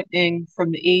be lightning from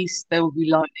the east. There will be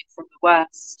lightning from the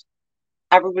west.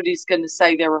 Everybody's going to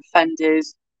say they're offended.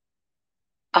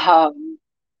 Um,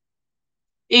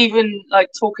 Even like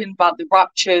talking about the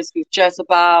raptures with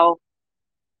Jezebel.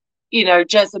 You know,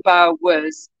 Jezebel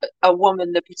was a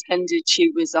woman that pretended she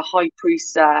was a high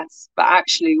priestess, but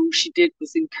actually all she did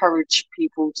was encourage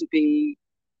people to be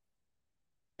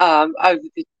over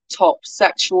the top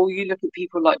sexual. You look at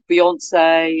people like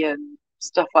Beyonce and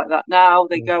stuff like that now,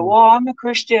 they go, Mm-hmm. oh, I'm a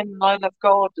Christian and I love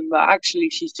God. And but actually,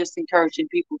 she's just encouraging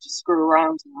people to screw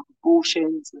around and have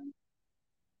abortions. And,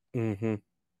 Mm-hmm.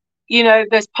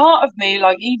 there's part of me,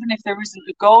 like, even if there isn't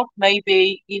a God,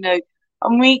 maybe, and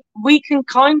we can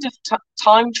kind of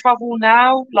time travel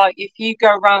now. Like, if you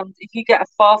go around, if you get a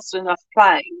fast enough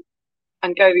plane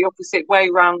and go the opposite way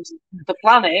around the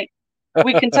planet,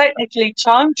 we can technically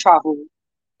time travel.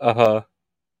 Uh-huh.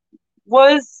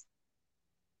 Was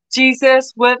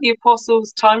were the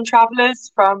apostles time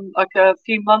travelers from like a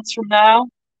few months from now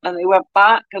and they went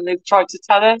back and they've tried to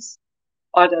tell us?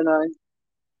 I don't know.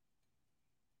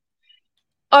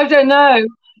 I don't know.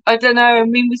 I don't know. I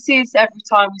mean, we see this every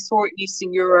time. We saw it in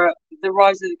Eastern Europe, the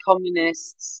rise of the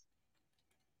communists.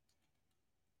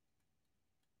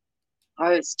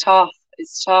 Oh, it's tough.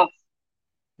 It's tough.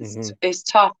 Mm-hmm. It's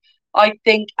tough. I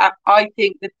think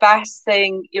the best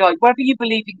thing, like whether you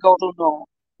believe in God or not,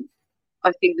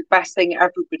 I think the best thing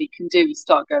everybody can do is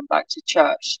start going back to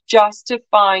church just to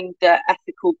find their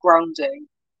ethical grounding.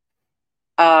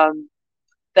 Um,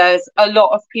 there's a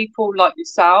lot of people like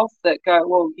yourself that go,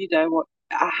 well, what,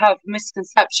 I have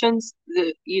misconceptions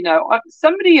that,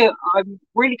 somebody I'm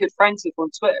really good friends with on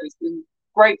Twitter has been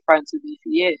great friends with me for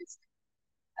years.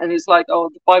 And it's like, oh,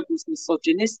 the Bible's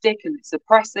misogynistic and it's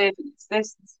oppressive and it's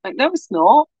this. It's like, no, it's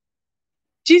not.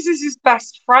 Jesus'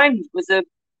 best friend was a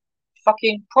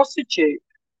fucking prostitute.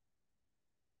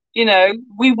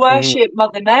 We Mm-hmm. worship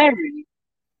Mother Mary.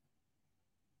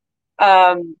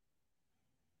 Um,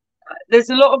 there's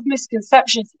a lot of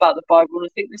misconceptions about the Bible, and I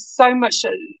think there's so much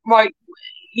right.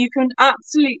 You can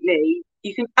absolutely.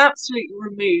 You can absolutely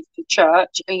remove the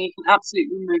church and you can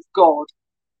absolutely remove God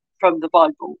from the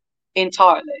Bible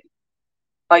entirely.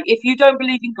 Like, if you don't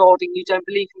believe in God and you don't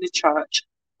believe in the church,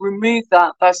 remove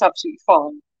that. That's absolutely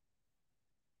fine.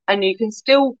 And you can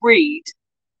still read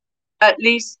at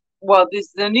least, well,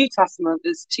 there's the New Testament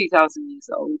that's 2,000 years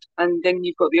old, and then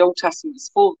you've got the Old Testament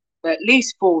that's at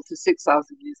least 4 to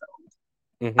 6,000 years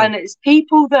old. Mm-hmm. And it's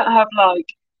people that have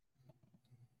like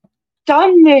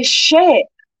done this shit.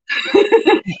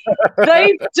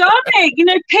 They've done it. You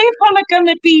know, people are going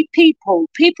to be people.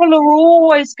 People are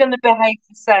always going to behave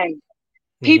the same.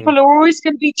 People are always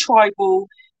going to be tribal.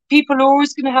 People are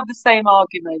always going to have the same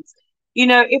arguments. You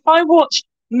know, if I watch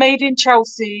Made in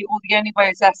Chelsea or The Only Way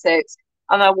is Essex,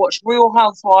 and I watch Real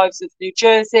Housewives of New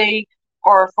Jersey,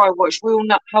 or if I watch Real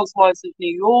Housewives of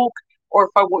New York, or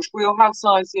if I watch Real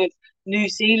Housewives of New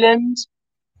Zealand,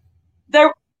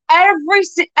 they're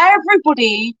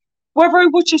everybody, whether I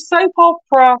watch a soap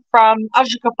opera from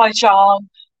Azerbaijan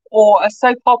or a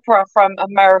soap opera from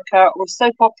America or a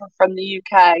soap opera from the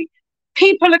UK,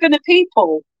 people are going to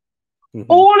people.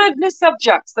 All of the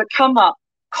subjects that come up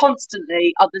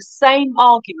constantly are the same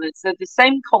arguments, they're the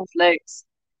same conflicts,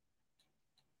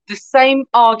 the same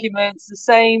arguments, the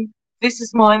same, this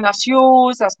is mine, that's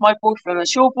yours, that's my boyfriend,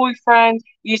 that's your boyfriend,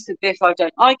 you said this, I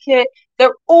don't like it.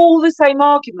 They're all the same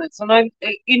arguments. And I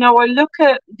look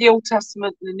at the Old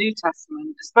Testament and the New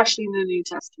Testament, especially in the New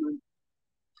Testament,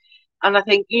 and I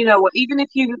think, you know what, even if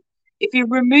you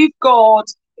remove God,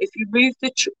 if you remove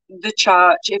the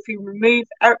church, if you remove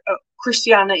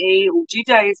Christianity or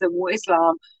Judaism or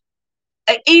Islam,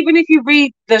 even if you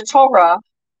read the Torah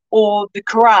or the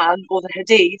Quran or the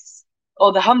Hadiths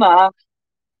or the Hamma,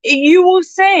 you will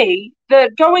see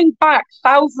that going back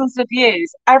thousands of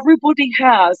years, everybody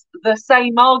has the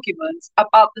same arguments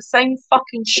about the same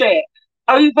fucking shit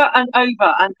over and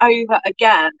over and over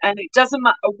again. And it doesn't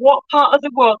matter what part of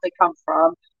the world they come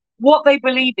from, what they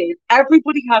believe in,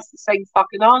 everybody has the same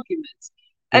fucking arguments.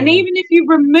 And even if you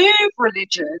remove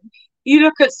religion, you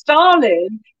look at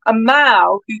Stalin and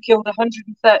Mao, who killed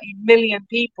 130 million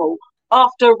people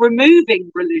after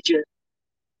removing religion,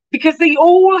 because they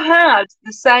all had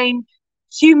the same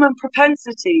human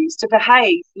propensities to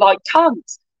behave like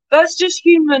cunts. That's just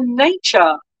human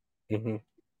nature. And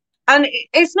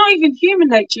it's not even human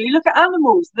nature. You look at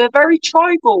animals, they're very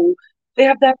tribal. They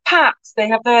have their packs.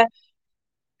 There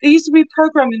used to be a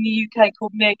program in the UK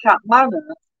called Meerkat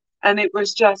Manor, and it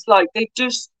was just like, they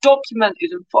just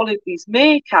documented and followed these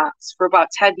meerkats for about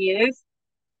 10 years.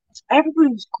 Everybody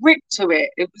was gripped to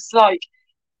it. It was like,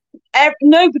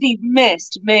 nobody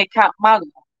missed Meerkat Manor.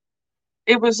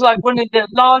 It was like one of the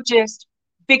largest,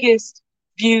 biggest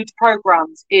viewed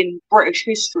programs in British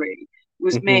history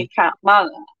was Meerkat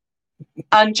Manor.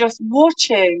 And just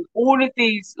watching all of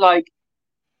these like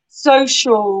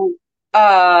social,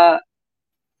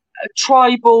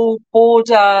 tribal,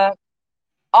 border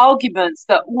arguments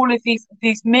that all of these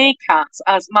meerkats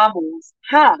as mammals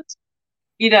had,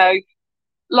 you know,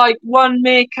 like one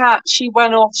meerkat, she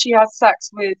went off, she had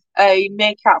sex with a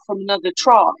meerkat from another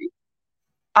tribe,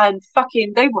 and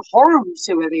fucking, they were horrible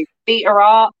to her. They beat her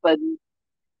up, and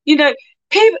you know,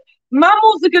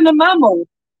 mammals are gonna mammal.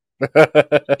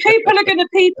 People are gonna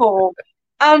people,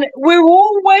 and we're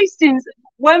all wasting.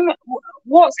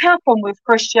 What's happened with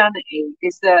Christianity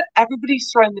is that everybody's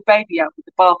thrown the baby out with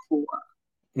the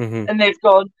bathwater, and they've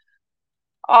gone,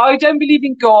 I don't believe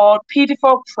in God,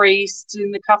 paedophile priests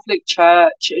in the Catholic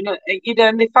Church, and you know,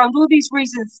 and they found all these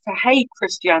reasons to hate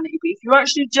Christianity. But if you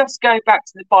actually just go back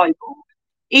to the Bible,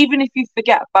 even if you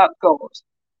forget about God,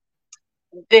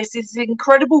 this is an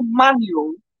incredible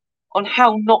manual on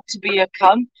how not to be a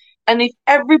cunt. And if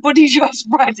everybody just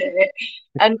read it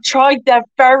and tried their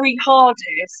very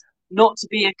hardest not to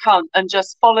be a cunt and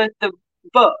just followed the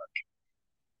book,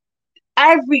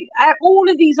 all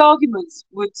of these arguments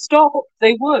would stop.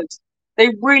 They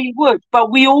really would.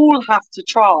 But we all have to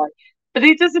try. But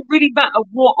it doesn't really matter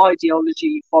what ideology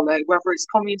you follow, whether it's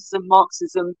communism,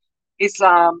 Marxism,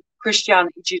 Islam,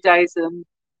 Christianity, Judaism,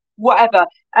 whatever,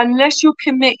 unless you're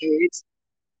committed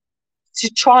to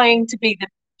trying to be the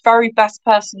very best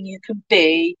person you can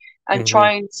be and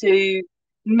trying to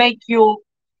make your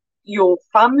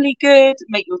family good,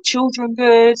 make your children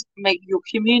good, make your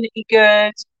community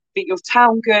good, make your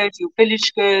town good, your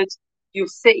village good, your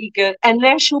city good,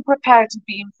 unless you're prepared to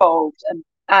be involved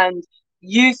and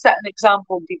you set an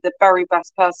example and be the very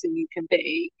best person you can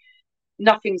be,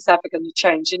 nothing's ever going to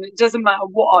change. And it doesn't matter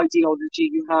what ideology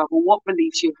you have or what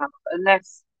beliefs you have,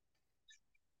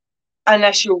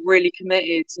 unless you're really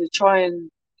committed to try and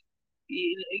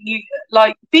you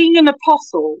like being an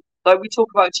apostle. Like we talk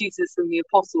about Jesus and the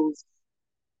apostles,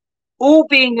 all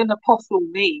being an apostle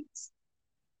means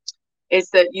is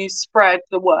that you spread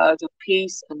the word of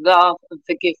peace and love and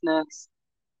forgiveness,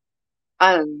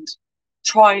 and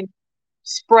try and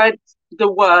spread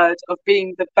the word of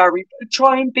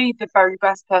try and be the very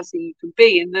best person you can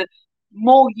be. And the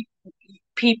more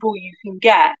people you can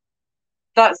get,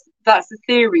 that's the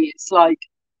theory. It's like,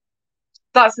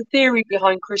 that's the theory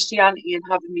behind Christianity and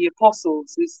having the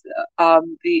apostles is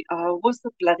what's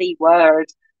the bloody word?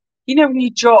 You know, when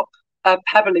you drop a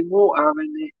pebble in water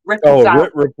and it ripples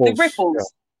out, ripples. the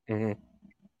ripples. Yeah. Mm-hmm.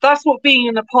 That's what being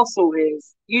an apostle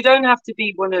is. You don't have to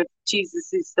be one of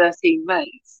Jesus's 13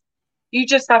 mates. You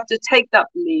just have to take that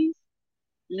belief,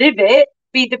 live it,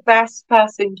 be the best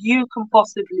person you can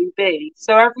possibly be.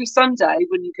 So every Sunday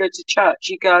when you go to church,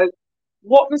 you go,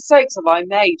 what mistakes have I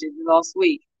made in the last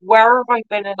week? Where have I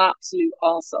been an absolute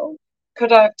arsehole?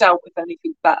 Could I have dealt with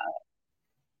anything better?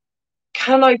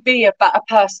 Can I be a better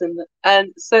person?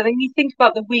 And so then you think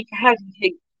about the week ahead and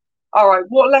think, all right,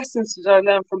 what lessons did I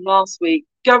learn from last week?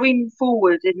 Going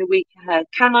forward in the week ahead,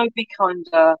 can I be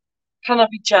kinder? Can I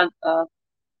be gentler?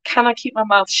 Can I keep my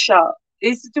mouth shut?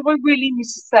 Do I really need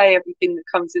to say everything that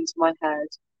comes into my head?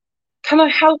 Can I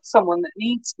help someone that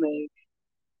needs me?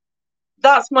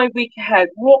 That's my week ahead.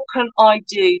 What can I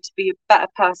do to be a better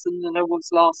person than I was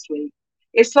last week?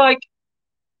 It's like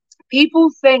people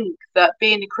think that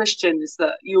being a Christian is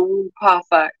that you're all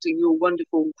perfect and you're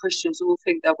wonderful. Christians all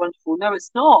think they're wonderful. No,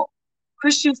 it's not.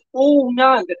 Christians all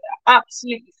know that they're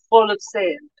absolutely full of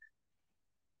sin.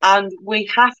 And we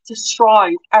have to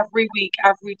strive every week,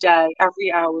 every day,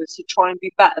 every hour to try and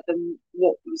be better than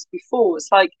what was before.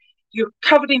 It's like you're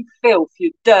covered in filth,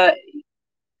 you're dirty,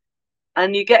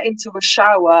 and you get into a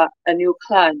shower and you're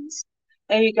cleansed.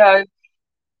 And you go,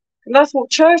 and that's what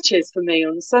church is for me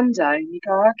on a Sunday. And you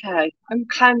go, okay, I'm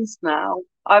cleansed now.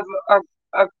 I've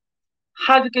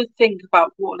had a good think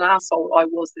about what an asshole I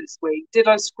was this week. Did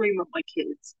I scream at my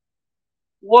kids?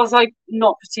 Was I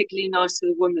not particularly nice to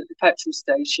the woman at the petrol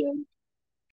station?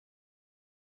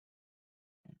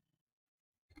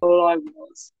 All I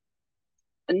was.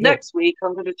 And next week,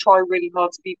 I'm going to try really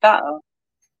hard to be better.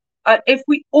 If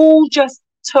we all just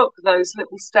took those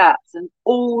little steps and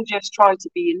all just tried to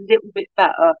be a little bit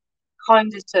better,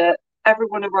 kinder to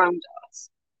everyone around us,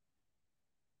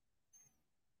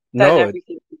 then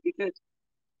everything would be good.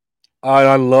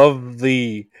 I love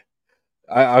the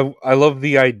I love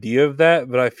the idea of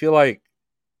that, but I feel like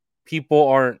people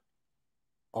aren't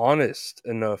honest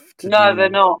enough to No, they're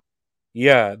not.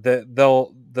 Yeah, that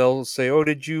they'll say, "Oh,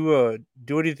 did you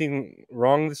do anything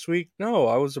wrong this week?" No,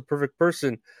 I was a perfect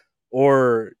person.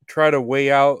 Or try to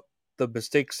weigh out the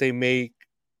mistakes they make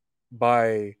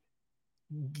by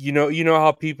you know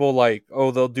how people like,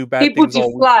 oh, they'll do bad People things all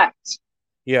week. deflect.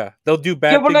 Yeah, they'll do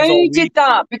bad things I all only week. did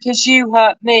that because you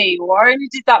hurt me, or I only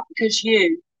did that because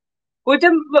you. Well,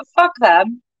 fuck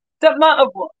them. Don't matter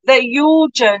what. Your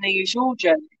journey is your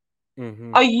journey.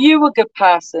 Mm-hmm. Are you a good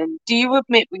person? Do you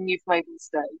admit when you've made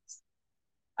mistakes?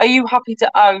 Are you happy to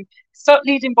own? Start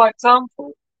leading by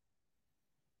example.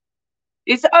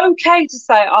 It's okay to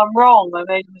say, I'm wrong, I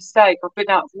made a mistake, I've been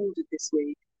out of order this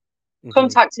week. Mm-hmm.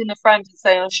 Contacting a friend and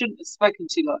saying, I shouldn't have spoken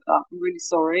to you like that, I'm really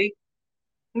sorry.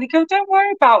 And they go, don't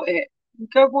worry about it. You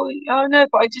go, well, I know,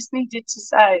 but I just needed to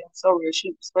say, I'm sorry, I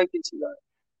shouldn't have spoken to you like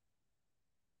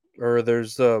that. Or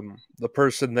there's the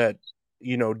person that,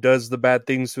 does the bad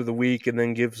things through the week and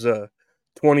then gives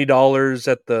 $20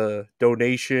 at the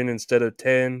donation instead of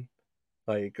 10.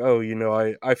 Like, oh,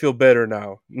 I feel better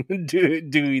now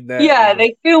doing that. Yeah,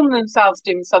 they film themselves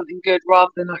doing something good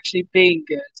rather than actually being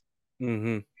good.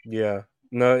 Mm-hmm. Yeah.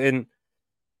 No, and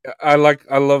I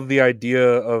love the idea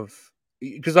of,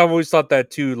 because I've always thought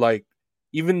that too. Like,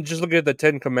 even just looking at the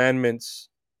 10 Commandments,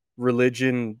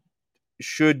 religion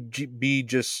should be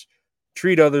just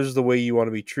treat others the way you want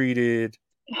to be treated.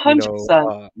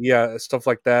 100%. Yeah, stuff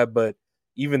like that. But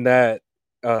even that,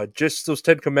 just those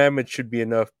 10 Commandments should be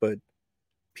enough. But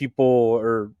people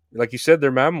are, like you said,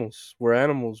 they're mammals. We're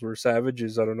animals. We're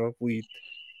savages. I don't know if we.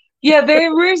 Yeah,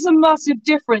 there is a massive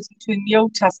difference between the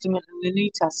Old Testament and the New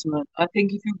Testament. I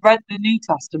think if you read the New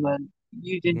Testament,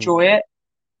 you'd enjoy it.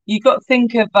 You got to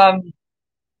think of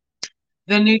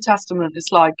the New Testament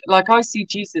is like I see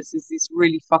Jesus as this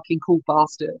really fucking cool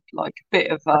bastard, like a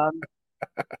bit of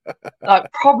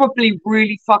like probably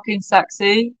really fucking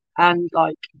sexy and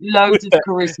like loads of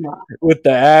charisma with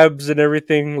the abs and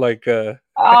everything. Like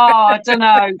I don't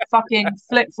know, fucking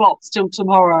flip flops till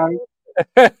tomorrow.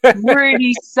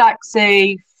 Really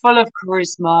sexy, full of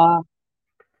charisma,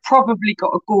 probably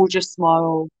got a gorgeous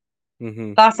smile.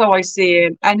 Mm-hmm. That's how I see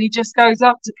him, and he just goes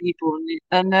up to people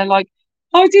and they're like,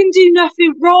 I didn't do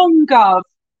nothing wrong, Gov.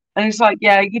 And it's like,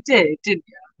 yeah, you did, didn't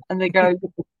you? And they go,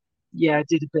 yeah, I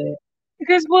did a bit. He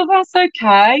goes, well, that's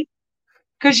okay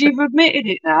because you've admitted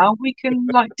it now. We can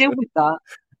like deal with that.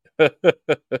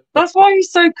 That's why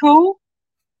he's so cool.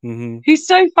 Hmm. He's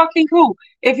so fucking cool.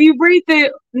 If you read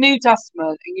the New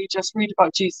Testament and you just read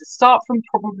about Jesus, start from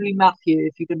probably Matthew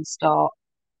if you're going to start.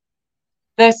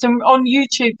 There's some on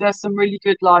YouTube. There's some really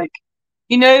good, like,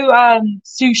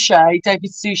 Suchet,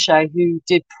 David Suchet, who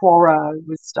did Poirot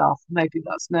with stuff. Maybe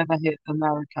that's never hit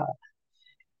America.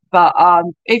 But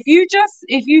if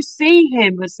you see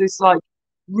him as this like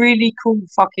really cool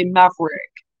fucking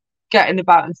maverick getting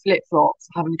about in flip flops,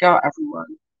 having a go at everyone,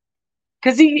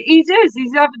 because he does,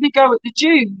 he's having a go at the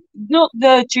Jew, not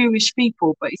the Jewish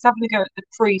people, but he's having a go at the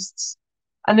priests,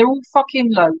 and they're all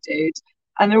fucking loaded,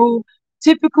 and they're all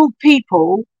typical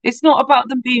people. It's not about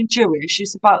them being Jewish;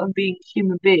 it's about them being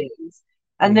human beings,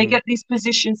 and they Hmm. get these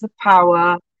positions of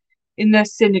power in their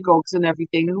synagogues and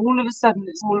everything, and all of a sudden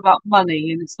it's all about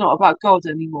money and it's not about God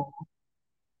anymore.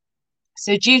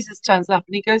 So Jesus turns up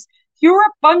and he goes, "You're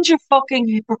a bunch of fucking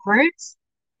hypocrites.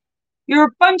 You're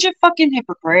a bunch of fucking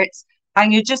hypocrites,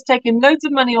 and you're just taking loads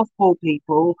of money off poor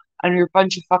people, and you're a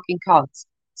bunch of fucking cunts."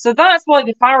 So that's why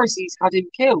the Pharisees had him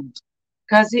killed,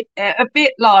 because a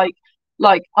bit like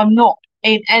I'm not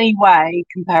in any way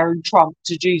comparing Trump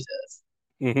to Jesus,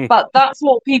 Hmm. but that's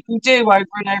what people do over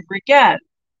and over again.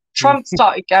 Trump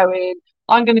started going,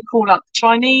 I'm going to call out the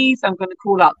Chinese, I'm going to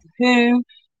call out the WHO,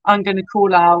 I'm going to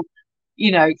call out,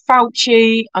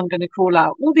 Fauci, I'm going to call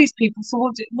out all these people.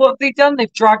 So what have they done?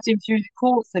 They've dragged him through the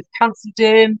courts, they've cancelled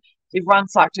him, they've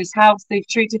ransacked his house, they've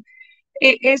treated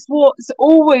it is what's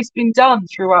always been done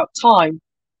throughout time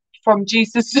from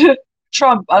Jesus to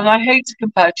Trump. And I hate to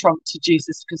compare Trump to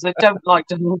Jesus because I don't like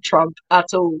Donald Trump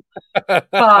at all.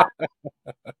 But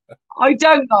I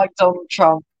don't like Donald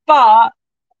Trump. But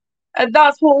and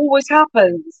that's what always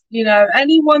happens.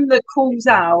 Anyone that calls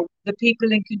out the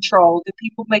people in control, the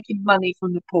people making money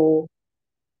from the poor,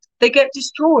 they get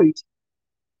destroyed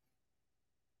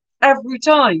every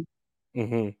time,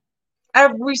 Hmm.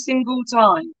 every single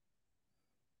time.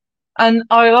 And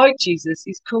I like Jesus,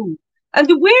 he's cool. And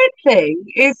the weird thing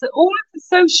is that all of the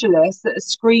socialists that are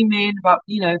screaming about,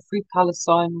 free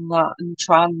Palestine and that, and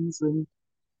trans and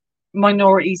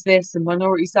minorities this and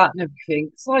minorities that and everything,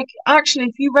 it's like, actually,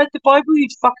 if you read the Bible,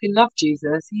 you'd fucking love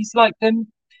Jesus. He's like them.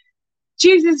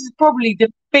 Jesus is probably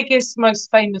the biggest, most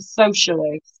famous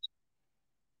socialist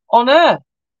on earth.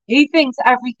 He thinks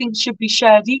everything should be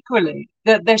shared equally,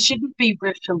 that there shouldn't be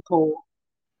rich and poor,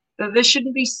 that there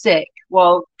shouldn't be sick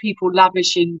while people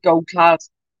lavish in gold clad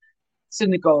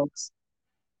synagogues.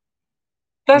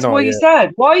 That's No, what he yeah.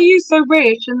 said. Why are you so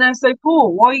rich and they're so poor?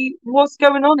 What's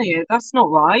going on here? That's not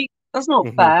right. That's not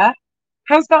Hmm. fair.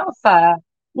 How's that fair?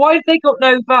 Why have they got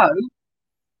no vote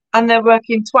and they're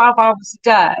working 12 hours a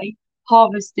day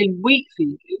harvesting wheat for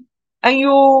you and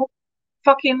you're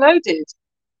fucking loaded?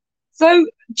 So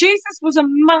Jesus was a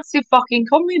massive fucking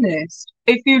communist,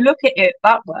 if you look at it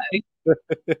that way.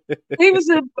 He was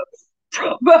a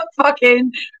proper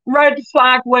fucking red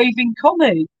flag waving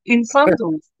commie in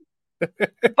sandals.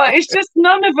 But it's just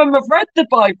none of them have read the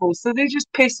Bible, so they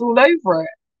just piss all over it.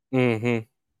 Hmm. And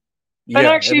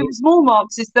Yeah, actually, it was more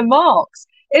Marxist than Marx.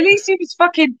 At least he was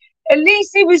fucking. At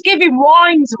least he was giving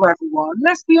wine to everyone.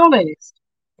 Let's be honest.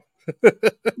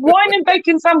 Wine and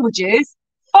bacon sandwiches.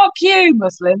 Fuck you,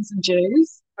 Muslims and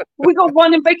Jews. We got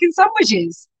wine and bacon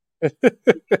sandwiches and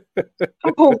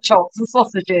pork chops and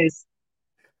sausages.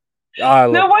 I No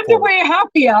love wonder pork. we're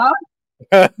happier.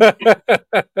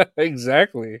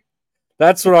 Exactly.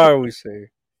 That's what I always say.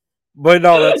 But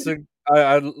no,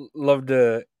 I'd love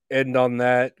to end on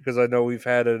that because I know we've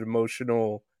had an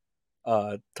emotional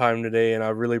time today, and I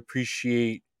really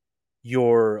appreciate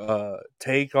your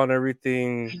take on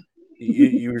everything.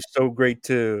 You were so great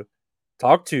to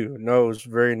talk to. No, it was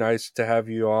very nice to have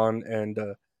you on, and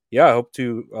yeah, I hope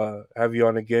to have you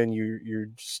on again. You're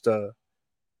just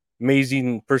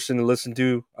amazing person to listen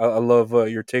to. I love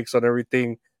your takes on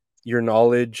everything, your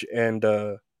knowledge, and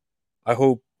I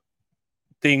hope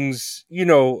things.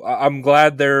 I'm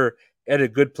glad they're at a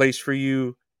good place for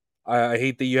you. I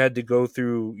hate that you had to go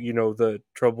through the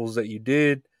troubles that you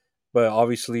did, but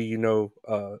obviously you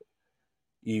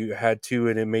had to,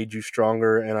 and it made you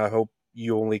stronger. And I hope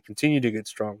you only continue to get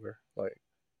stronger, like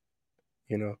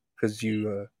because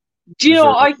you Do you know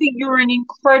deserve what? it. I think you're an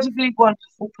incredibly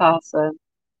wonderful person.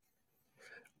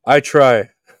 I try.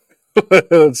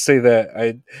 Let's say that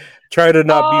I try to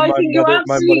not be Oh, I my think you're mother's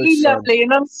absolutely son. lovely,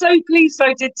 and I'm so pleased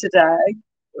I did today.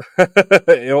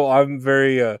 I'm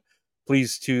very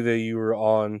pleased too that you were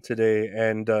on today,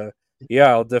 and yeah,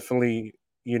 I'll definitely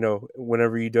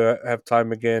whenever you do have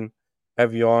time again,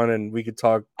 have you on and we could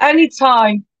talk.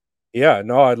 Anytime. Yeah,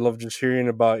 no, I'd love just hearing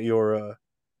about your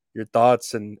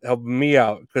thoughts and helping me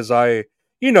out because I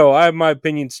have my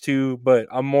opinions too, but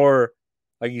I'm more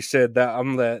like you said that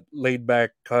I'm that laid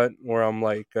back cunt where I'm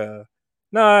like,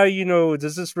 nah,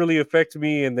 does this really affect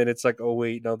me? And then it's like, oh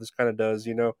wait, no, this kind of does.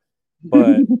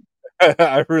 But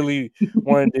I really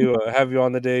wanted to have you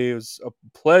on the day. It was a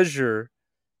pleasure,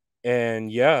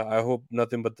 and yeah, I hope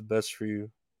nothing but the best for you.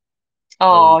 Oh,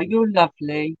 Always. you're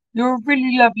lovely. You're a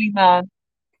really lovely man.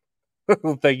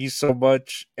 Well, thank you so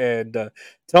much, and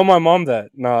tell my mom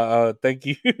that. Nah, thank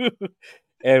you,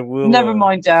 and Never we'll.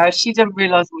 mind her. She doesn't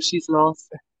realise what she's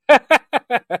lost.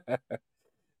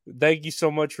 Thank you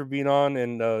so much for being on,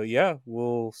 and yeah,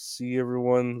 we'll see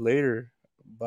everyone later.